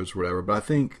in our notes or whatever, but I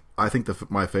think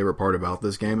my favorite part about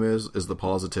this game is the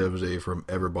positivity from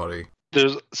everybody.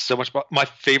 There's so much. My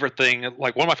favorite thing,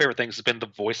 one of my favorite things has been the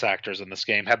voice actors in this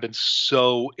game have been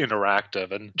so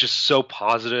interactive and just so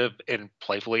positive and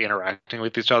playfully interacting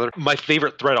with each other. My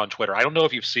favorite thread on Twitter, I don't know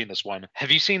if you've seen this one. Have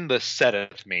you seen the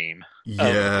Seth meme?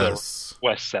 Yes.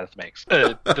 Wes Seth makes.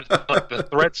 The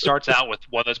thread starts out with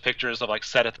one of those pictures of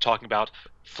Seth talking about,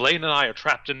 Flayn and I are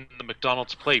trapped in the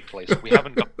McDonald's play place. We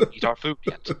haven't got to eat our food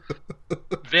yet.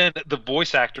 Then the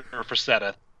voice actor for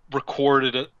Seth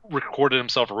recorded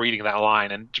himself reading that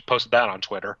line and posted that on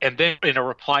Twitter. And then in a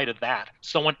reply to that,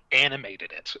 someone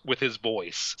animated it with his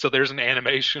voice. So there's an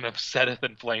animation of Seth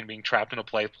and Flayn being trapped in a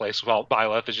play place while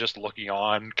Byleth is just looking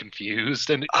on, confused.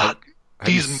 And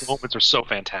these moments are so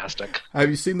fantastic. Have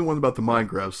you seen the one about the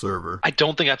Minecraft server? I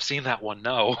don't think I've seen that one,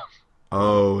 no.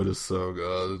 Oh, it is so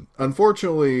good.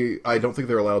 Unfortunately, I don't think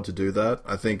they're allowed to do that.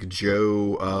 I think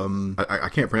Joe, I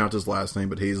can't pronounce his last name,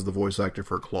 but he's the voice actor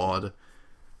for Claude.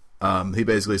 He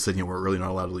basically said, we're really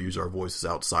not allowed to use our voices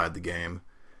outside the game.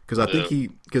 Because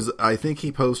I think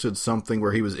he posted something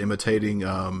where he was imitating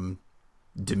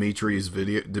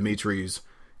Dimitri's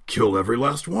kill every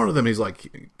last one of them. He's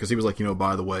like, because he was like,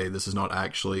 by the way, this is not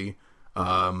actually,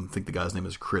 I think the guy's name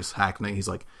is Chris Hackney. He's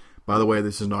like, by the way,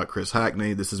 this is not Chris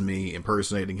Hackney. This is me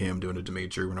impersonating him, doing a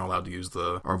Dimitri. We're not allowed to use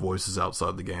our voices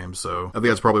outside the game. So I think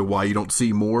that's probably why you don't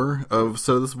see more of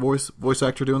this voice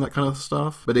actor doing that kind of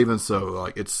stuff. But even so,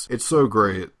 like it's so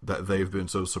great that they've been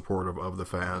so supportive of the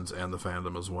fans and the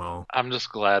fandom as well. I'm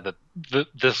just glad that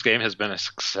this game has been a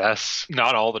success.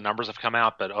 Not all the numbers have come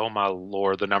out, but oh my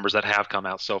lord, the numbers that have come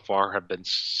out so far have been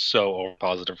so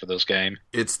positive for this game.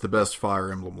 It's the best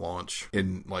Fire Emblem launch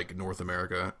in like North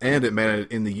America, and it made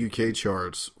it in the UK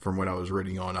charts from what I was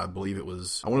reading on. I believe I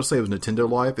want to say it was Nintendo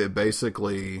Life. It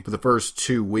basically, for the first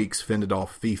 2 weeks, fended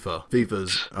off FIFA.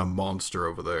 FIFA's a monster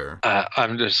over there.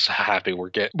 I'm just happy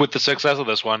with the success of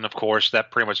this one. Of course,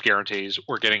 that pretty much guarantees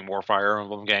we're getting more Fire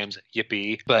Emblem games.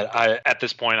 Yippee! But at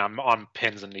this point, I'm on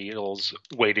pins and needles,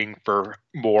 waiting for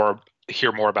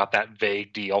hear more about that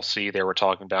vague DLC they were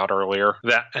talking about earlier.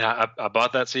 That I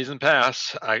bought that season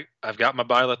pass. I've got my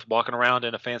Byleth walking around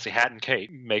in a fancy hat and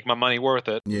cape. Make my money worth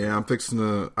it. Yeah, I'm fixing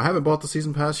to. I haven't bought the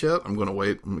season pass yet. I'm gonna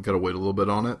wait. I'm gonna wait a little bit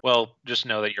on it. Well, just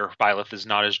know that your Byleth is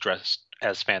not as dressed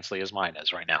as fancily as mine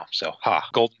is right now. So,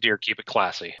 Golden Deer, keep it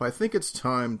classy. I think it's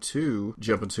time to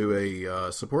jump into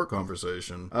a support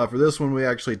conversation. For this one, we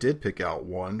actually did pick out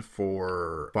one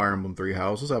for Fire Emblem Three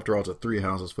Houses. After all, it's a Three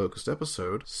Houses focused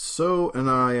episode. So, and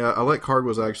I let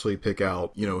Cardwas actually pick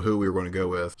out, who we were going to go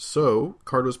with. So,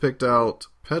 Cardwas picked out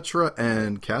Petra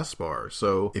and Caspar.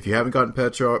 So, if you haven't gotten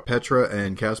Petra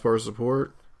and Caspar's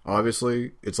support,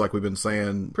 obviously, it's like we've been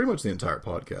saying pretty much the entire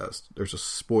podcast. There's a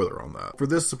spoiler on that. For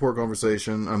this support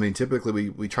conversation, I mean, typically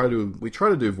we try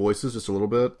to do voices just a little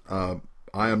bit.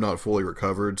 I am not fully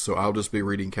recovered, so I'll just be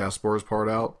reading Caspar's part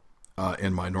out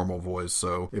in my normal voice.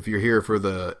 So if you're here for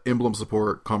the Emblem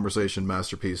support conversation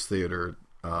masterpiece theater,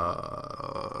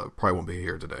 probably won't be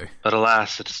here today. But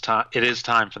alas, it is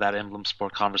time for that Emblem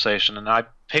support conversation, and I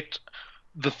picked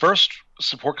the first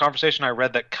support conversation I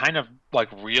read that kind of like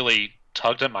really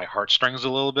tugged at my heartstrings a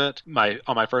little bit.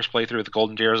 On my first playthrough with the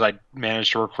Golden Deers, I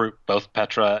managed to recruit both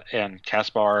Petra and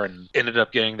Caspar and ended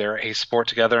up getting their A support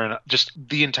together, and just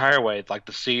the entire way, like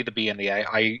the C, the B, and the A,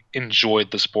 I enjoyed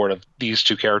the support of these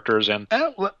two characters. And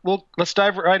let's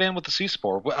dive right in with the C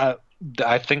support.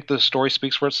 I think the story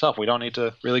speaks for itself. We don't need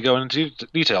to really go into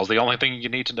details. The only thing you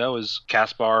need to know is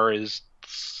Caspar is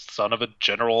son of a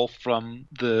general from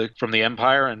the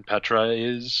Empire, and Petra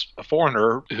is a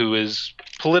foreigner who is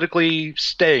politically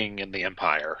staying in the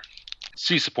Empire.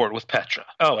 C support with Petra.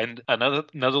 Oh, and another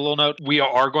little note: we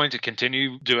are going to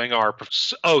continue doing our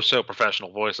so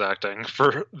professional voice acting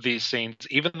for these scenes,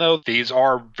 even though these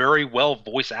are very well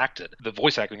voice acted. The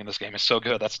voice acting in this game is so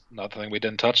good. That's another thing we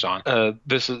didn't touch on.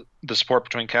 This is the support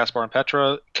between Caspar and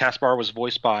Petra. Caspar was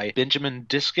voiced by Benjamin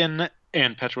Diskin,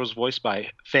 and Petra was voiced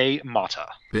by Faye Mata.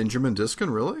 Benjamin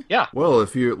Diskin, really? Yeah. Well,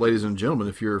 ladies and gentlemen,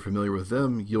 if you're familiar with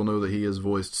them, you'll know that he has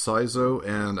voiced Saizo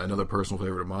and another personal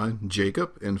favorite of mine,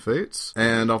 Jacob, in Fates.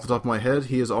 And off the top of my head,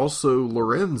 he is also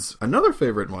Lorenz, another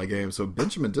favorite in my game. So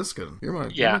Benjamin Diskin, you're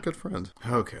my good friend.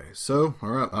 Okay, so, all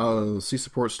right, C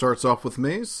support starts off with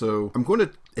me, so I'm going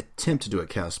to attempt to do a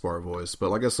Caspar voice, but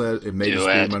like I said, it may just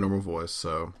be my normal voice,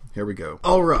 so here we go.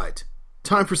 All right,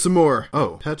 time for some more.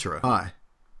 Oh, Petra, hi.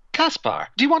 Caspar,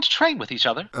 do you want to train with each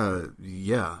other?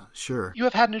 Yeah, sure. You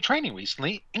have had new training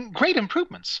recently, and great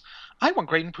improvements. I want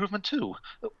great improvement too.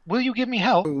 Will you give me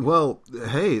help? Well,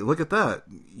 hey, look at that.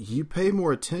 You pay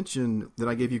more attention than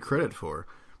I gave you credit for.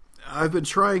 I've been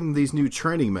trying these new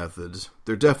training methods.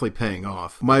 They're definitely paying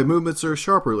off. My movements are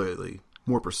sharper lately,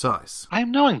 more precise. I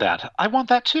am knowing that. I want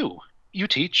that too. You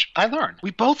teach, I learn.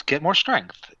 We both get more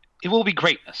strength. It will be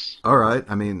greatness. All right.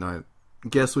 I mean, I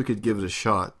guess we could give it a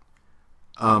shot.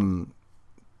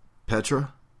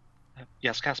 Petra?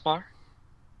 Yes, Caspar?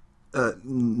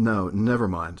 No, never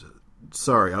mind.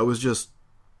 Sorry, I was just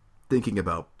thinking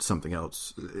about something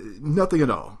else. Nothing at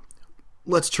all.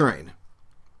 Let's train.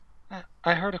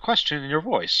 I heard a question in your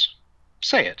voice.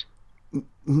 Say it.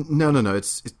 No.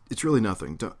 It's really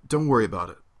nothing. Don't worry about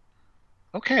it.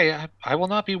 Okay, I will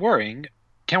not be worrying.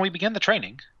 Can we begin the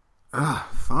training?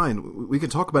 Fine. We can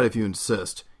talk about it if you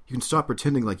insist. You can stop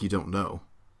pretending like you don't know.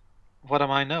 What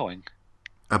am I knowing?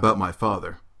 About my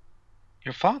father.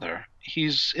 Your father?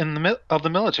 He's in the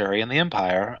military in the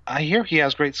Empire. I hear he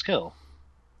has great skill.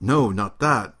 No, not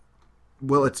that.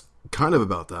 Well, it's kind of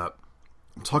about that.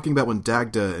 I'm talking about when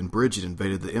Dagda and Bridget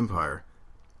invaded the Empire.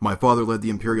 My father led the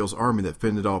Imperial's army that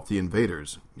fended off the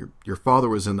invaders. Your father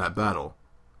was in that battle.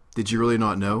 Did you really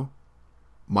not know?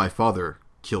 My father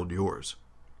killed yours.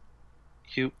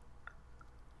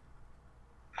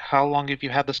 How long have you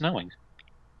had this knowing?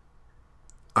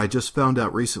 I just found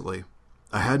out recently.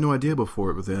 I had no idea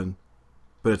before it then,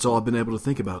 but it's all I've been able to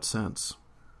think about since.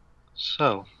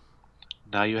 So,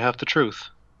 now you have the truth.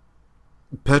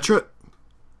 Petra?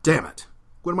 Damn it.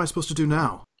 What am I supposed to do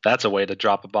now? That's a way to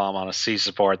drop a bomb on a C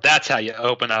support. That's how you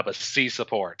open up a C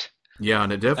support. Yeah,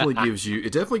 and it definitely gives you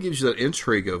that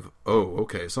intrigue of, oh,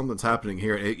 okay, something's happening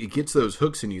here. It gets those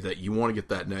hooks in you that you want to get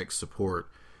that next support.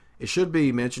 It should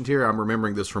be mentioned here, I'm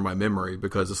remembering this from my memory,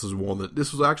 because this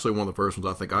was actually one of the first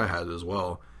ones I think I had as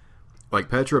well. Like,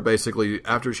 Petra basically,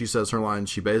 after she says her line,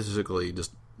 she basically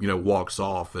just, walks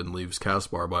off and leaves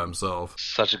Caspar by himself.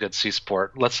 Such a good C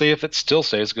support. Let's see if it still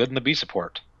stays good in the B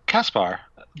support. Caspar,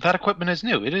 that equipment is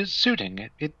new. It is suiting.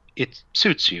 It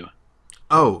suits you.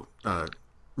 Oh,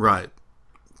 right.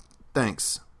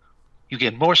 Thanks. You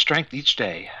get more strength each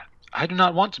day. I do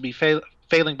not want to be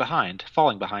falling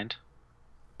behind.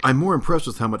 I'm more impressed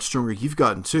with how much stronger you've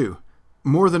gotten, too.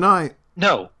 More than I...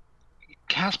 No.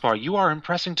 Caspar, you are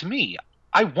impressing to me.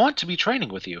 I want to be training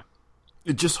with you.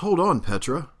 Just hold on,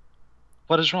 Petra.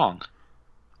 What is wrong?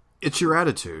 It's your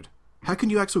attitude. How can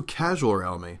you act so casual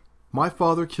around me? My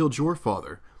father killed your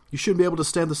father. You shouldn't be able to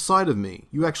stand the sight of me.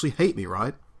 You actually hate me,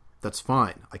 right? That's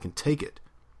fine. I can take it.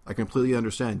 I completely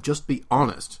understand. Just be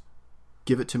honest.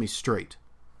 Give it to me straight. ...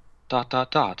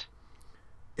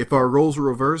 If our roles were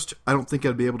reversed, I don't think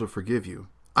I'd be able to forgive you.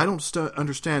 I don't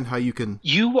understand how you can...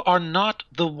 You are not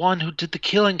the one who did the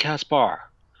killing, Caspar.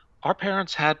 Our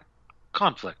parents had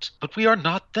conflict, but we are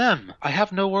not them. I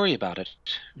have no worry about it,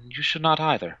 and you should not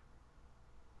either.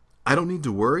 I don't need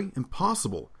to worry?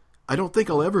 Impossible. I don't think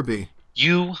I'll ever be...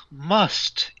 You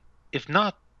must. If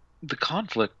not, the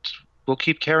conflict will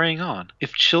keep carrying on.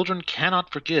 If children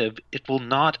cannot forgive, it will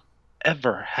not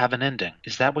ever have an ending.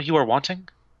 Is that what you are wanting?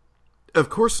 Of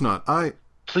course not.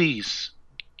 Please,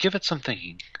 give it some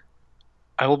thinking.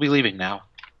 I will be leaving now.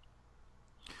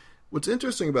 What's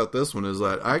interesting about this one is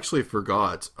that I actually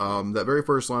forgot that very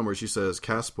first line where she says,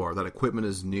 Caspar, that equipment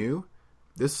is new.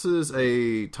 This is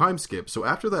a time skip. So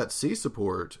after that C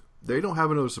support, they don't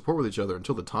have another support with each other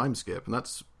until the time skip, and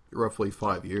that's roughly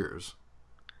 5 years.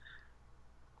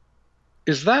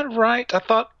 Is that right? I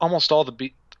thought pretty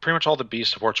much all the B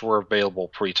supports were available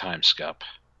pre-time skip.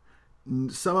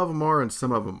 Some of them are, and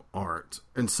some of them aren't.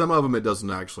 And some of them, it doesn't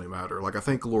actually matter. Like, I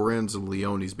think Lorenz and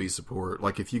Leone's B support,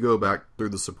 like, if you go back through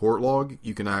the support log,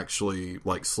 you can actually,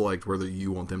 like, select whether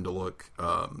you want them to look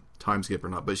time skip or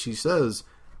not. But she says,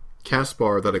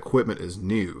 Caspar, that equipment is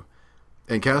new.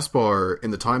 And Caspar, in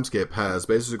the time skip, has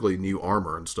basically new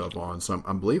armor and stuff on, so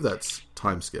I believe that's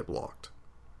time skip locked.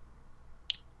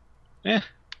 Yeah,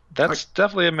 that's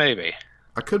definitely a maybe.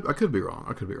 I could be wrong.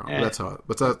 Yeah. That's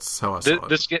how I saw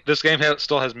it. This game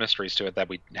still has mysteries to it that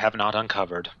we have not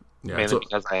uncovered. Yeah, mainly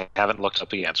because I haven't looked up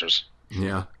the answers.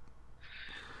 Yeah.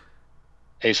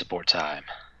 A support time.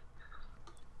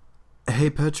 Hey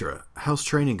Petra, how's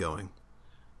training going?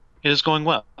 It is going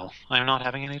well. I am not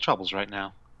having any troubles right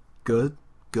now. Good.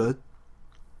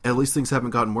 At least things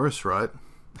haven't gotten worse, right?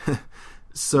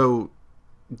 So,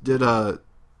 did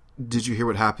you hear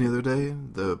what happened the other day?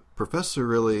 The professor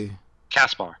really...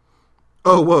 Caspar.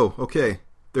 Oh, whoa, okay.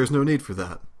 There's no need for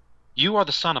that. You are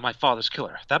the son of my father's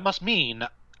killer. That must mean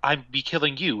I'd be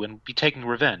killing you and be taking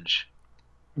revenge.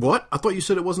 What? I thought you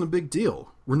said it wasn't a big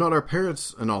deal. We're not our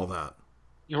parents and all that.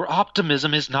 Your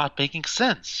optimism is not making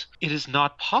sense. It is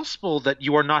not possible that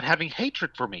you are not having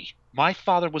hatred for me. My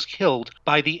father was killed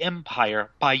by the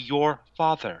Empire, by your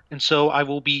father. And so I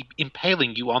will be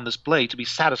impaling you on this blade to be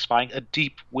satisfying a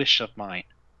deep wish of mine.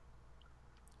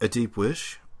 A deep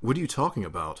wish? What are you talking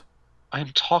about? I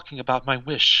am talking about my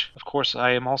wish. Of course,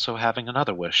 I am also having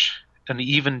another wish. An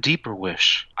even deeper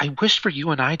wish. I wish for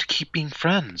you and I to keep being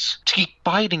friends. To keep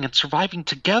fighting and surviving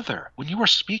together. When you are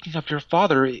speaking of your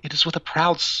father, it is with a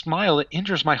proud smile that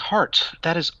injures my heart.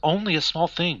 That is only a small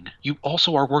thing. You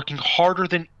also are working harder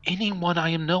than anyone I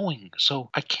am knowing, so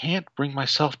I can't bring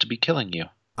myself to be killing you.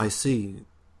 I see.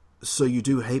 So you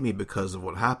do hate me because of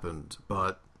what happened,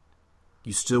 but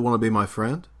you still want to be my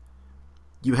friend?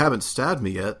 You haven't stabbed me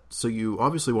yet, so you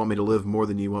obviously want me to live more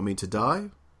than you want me to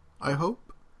die, I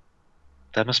hope?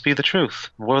 That must be the truth.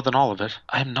 More than all of it.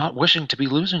 I am not wishing to be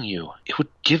losing you. It would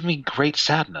give me great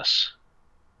sadness.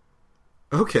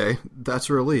 Okay,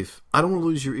 that's a relief. I don't want to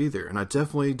lose you either, and I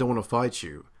definitely don't want to fight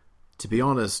you. To be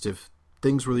honest, if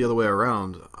things were the other way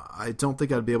around, I don't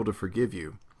think I'd be able to forgive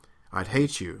you. I'd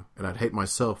hate you, and I'd hate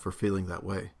myself for feeling that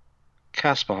way.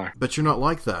 Caspar. But you're not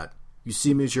like that. You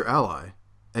see me as your ally,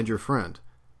 and your friend.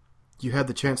 You had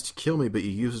the chance to kill me, but you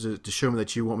used it to show me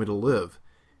that you want me to live.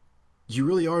 You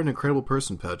really are an incredible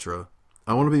person, Petra.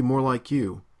 I want to be more like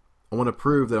you. I want to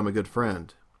prove that I'm a good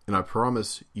friend, and I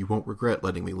promise you won't regret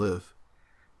letting me live.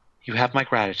 You have my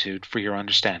gratitude for your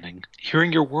understanding.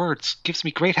 Hearing your words gives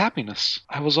me great happiness.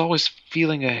 I was always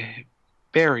feeling a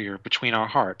barrier between our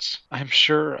hearts. I am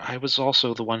sure I was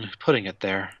also the one putting it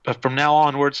there. But from now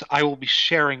onwards, I will be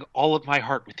sharing all of my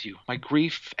heart with you. My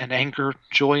grief and anger,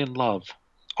 joy and love.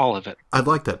 All of it. I'd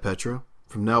like that, Petra.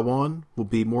 From now on, we'll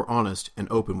be more honest and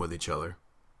open with each other.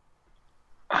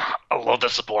 I love the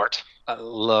support. I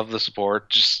love the support.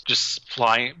 Just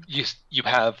flying. You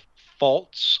have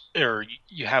faults, or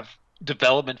you have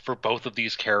development for both of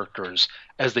these characters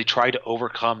as they try to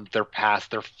overcome their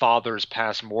past, their father's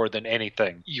past more than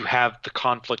anything. You have the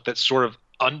conflict that's sort of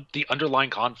the underlying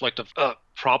conflict of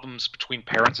problems between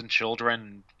parents and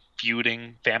children,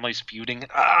 families feuding.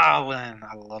 Man,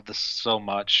 I love this so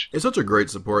much. It's such a great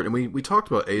support, and we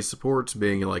talked about ace supports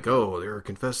being like, oh, they're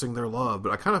confessing their love,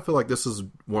 but I kind of feel like this is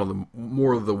one of the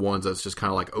more of the ones that's just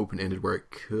kind of like open-ended, where it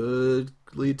could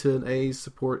lead to an A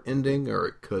support ending, or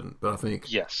it couldn't. But I think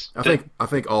I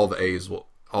think all the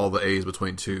A's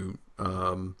between two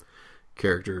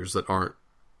characters that aren't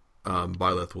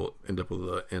Byleth will end up with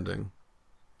the ending.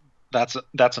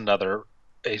 That's another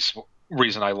ace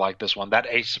reason I like this one. That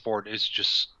ace support is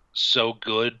just so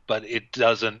good, but it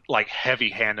doesn't like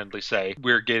heavy-handedly say,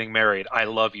 we're getting married, I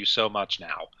love you so much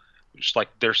now. Just like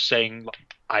they're saying,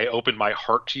 I open my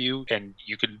heart to you, and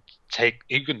you can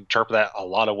interpret that a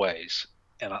lot of ways.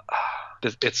 And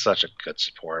it's such a good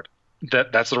support.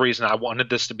 That's the reason I wanted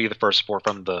this to be the first support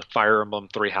from the Fire Emblem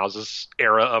Three Houses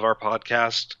era of our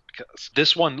podcast, because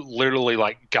this one literally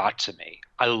like got to me.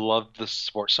 I love the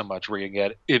support so much reading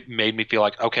it. It made me feel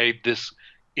like, okay, this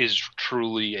is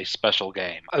truly a special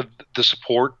game. The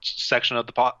support section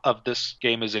of this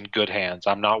game is in good hands.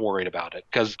 I'm not worried about it,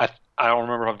 because I don't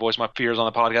remember if I voiced my fears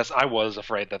on the podcast. I was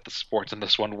afraid that the supports in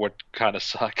this one would kind of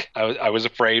suck. I was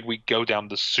afraid we'd go down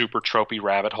the super tropey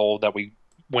rabbit hole that we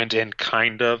went in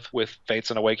kind of with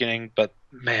Fates and Awakening, but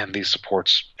man, these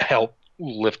supports help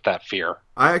lift that fear.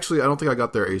 I don't think I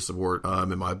got their ace support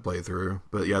in my playthrough,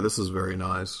 but yeah, this is very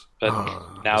nice.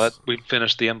 But now that we've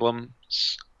finished the Emblem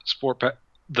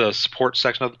the support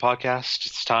section of the podcast,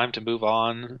 it's time to move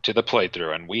on to the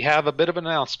playthrough, and we have a bit of an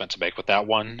announcement to make with that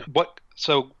one.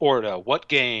 So Orta, what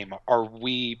game are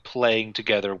we playing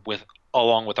together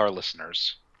along with our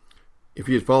listeners? If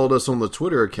you had followed us on the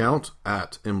Twitter account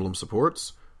at Emblem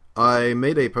Supports, I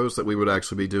made a post that we would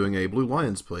actually be doing a Blue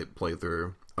Lions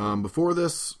playthrough.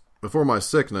 Before my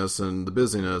sickness and the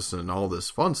busyness and all this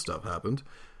fun stuff happened,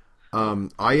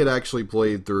 I had actually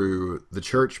played through the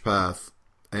Church path,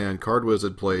 and Cardwiz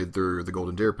had played through the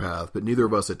Golden Deer path, but neither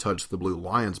of us had touched the Blue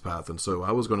Lions path, and so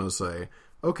I was going to say,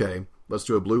 okay, let's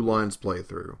do a Blue Lions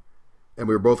playthrough, and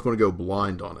we were both going to go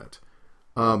blind on it.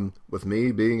 With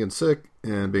me being sick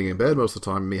and being in bed most of the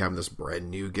time, and me having this brand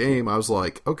new game, I was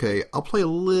like, okay, I'll play a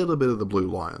little bit of the Blue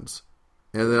Lions,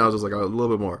 and then I was just like, a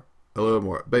little bit more.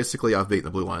 Basically, I've beaten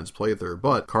the Blue Lions playthrough,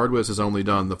 but Cardwiz has only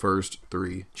done the first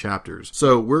 3 chapters.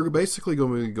 So we're basically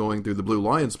going to be going through the Blue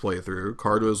Lions playthrough.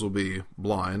 Cardwiz will be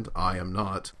blind. I am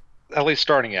not. At least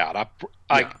starting out.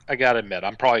 I gotta admit,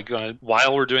 I'm probably going to,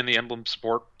 while we're doing the Emblem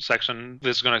support section,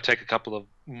 this is going to take a couple of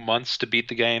months to beat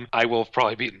the game. I will have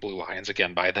probably beaten Blue Lions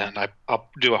again by then. I'll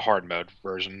do a hard mode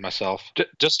version myself.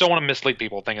 Just don't want to mislead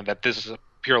people thinking that this is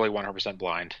purely 100%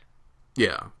 blind.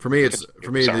 Yeah, for me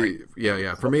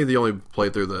the only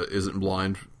playthrough that isn't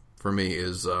blind for me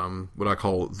is what I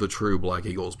call the true Black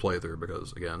Eagles playthrough,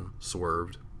 because again,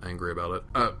 swerved, angry about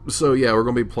it. So yeah, we're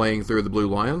going to be playing through the Blue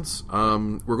Lions.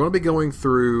 We're going to be going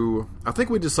through, I think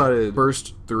we decided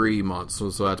first 3 months, so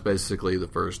that's basically the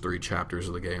first 3 chapters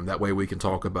of the game. That way we can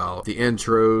talk about the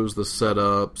intros, the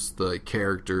setups, the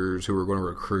characters, who we're going to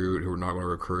recruit, who we're not going to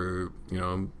recruit,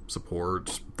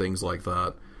 supports, things like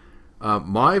that.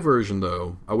 My version,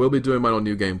 though, I will be doing mine on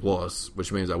New Game Plus,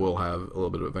 which means I will have a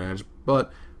little bit of advantage.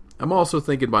 But I'm also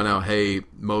thinking by now, hey,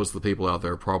 most of the people out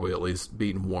there probably at least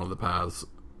beaten one of the paths.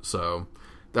 So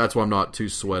that's why I'm not too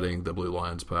sweating the Blue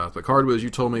Lions path. But Cardwiz,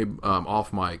 you told me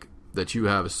off mic that you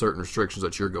have certain restrictions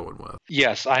that you're going with.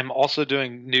 Yes, I'm also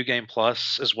doing New Game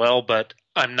Plus as well, but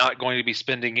I'm not going to be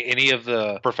spending any of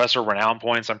the Professor Renown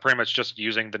points. I'm pretty much just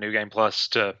using the New Game Plus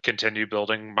to continue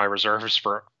building my reserves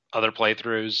for other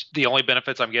playthroughs. The only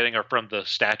benefits I'm getting are from the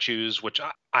statues, which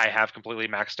I have completely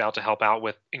maxed out to help out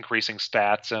with increasing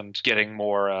stats and getting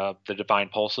more the Divine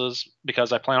Pulses,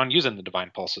 because I plan on using the Divine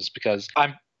Pulses, because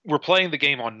I'm we're playing the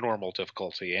game on normal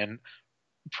difficulty, and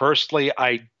personally,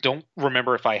 I don't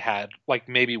remember if I had, like,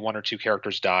 maybe one or two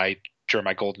characters die during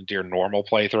my Golden Deer normal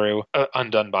playthrough,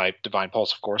 undone by Divine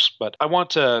Pulse, of course, but I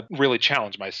want to really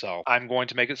challenge myself. I'm going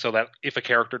to make it so that if a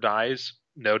character dies,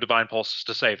 no Divine Pulses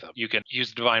to save them. You can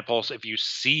use Divine Pulse if you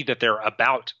see that they're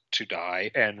about to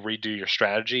die and redo your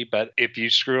strategy, but if you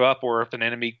screw up or if an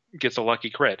enemy gets a lucky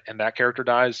crit and that character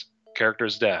dies,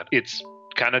 character's dead. It's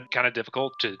kind of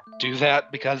difficult to do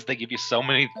that because they give you so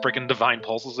many freaking Divine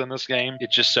Pulses in this game.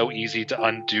 It's just so easy to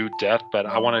undo death, but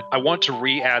I want to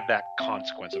re-add that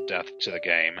consequence of death to the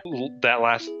game. That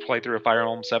last playthrough of Fire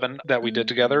Emblem 7 that we did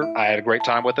together, I had a great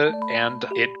time with it, and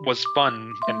it was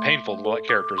fun and painful to let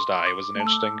characters die. It was an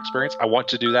interesting experience. I want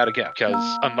to do that again,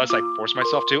 because unless I force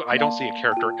myself to, I don't see a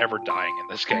character ever dying in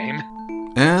this game.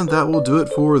 And that will do it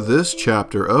for this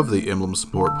chapter of the Emblem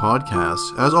Support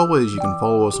Podcast. As always, you can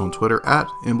follow us on Twitter at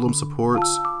Emblem Supports,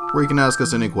 where you can ask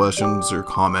us any questions or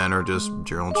comment or just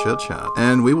general chit chat.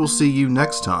 And we will see you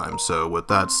next time. So with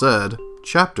that said,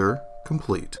 chapter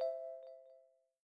complete.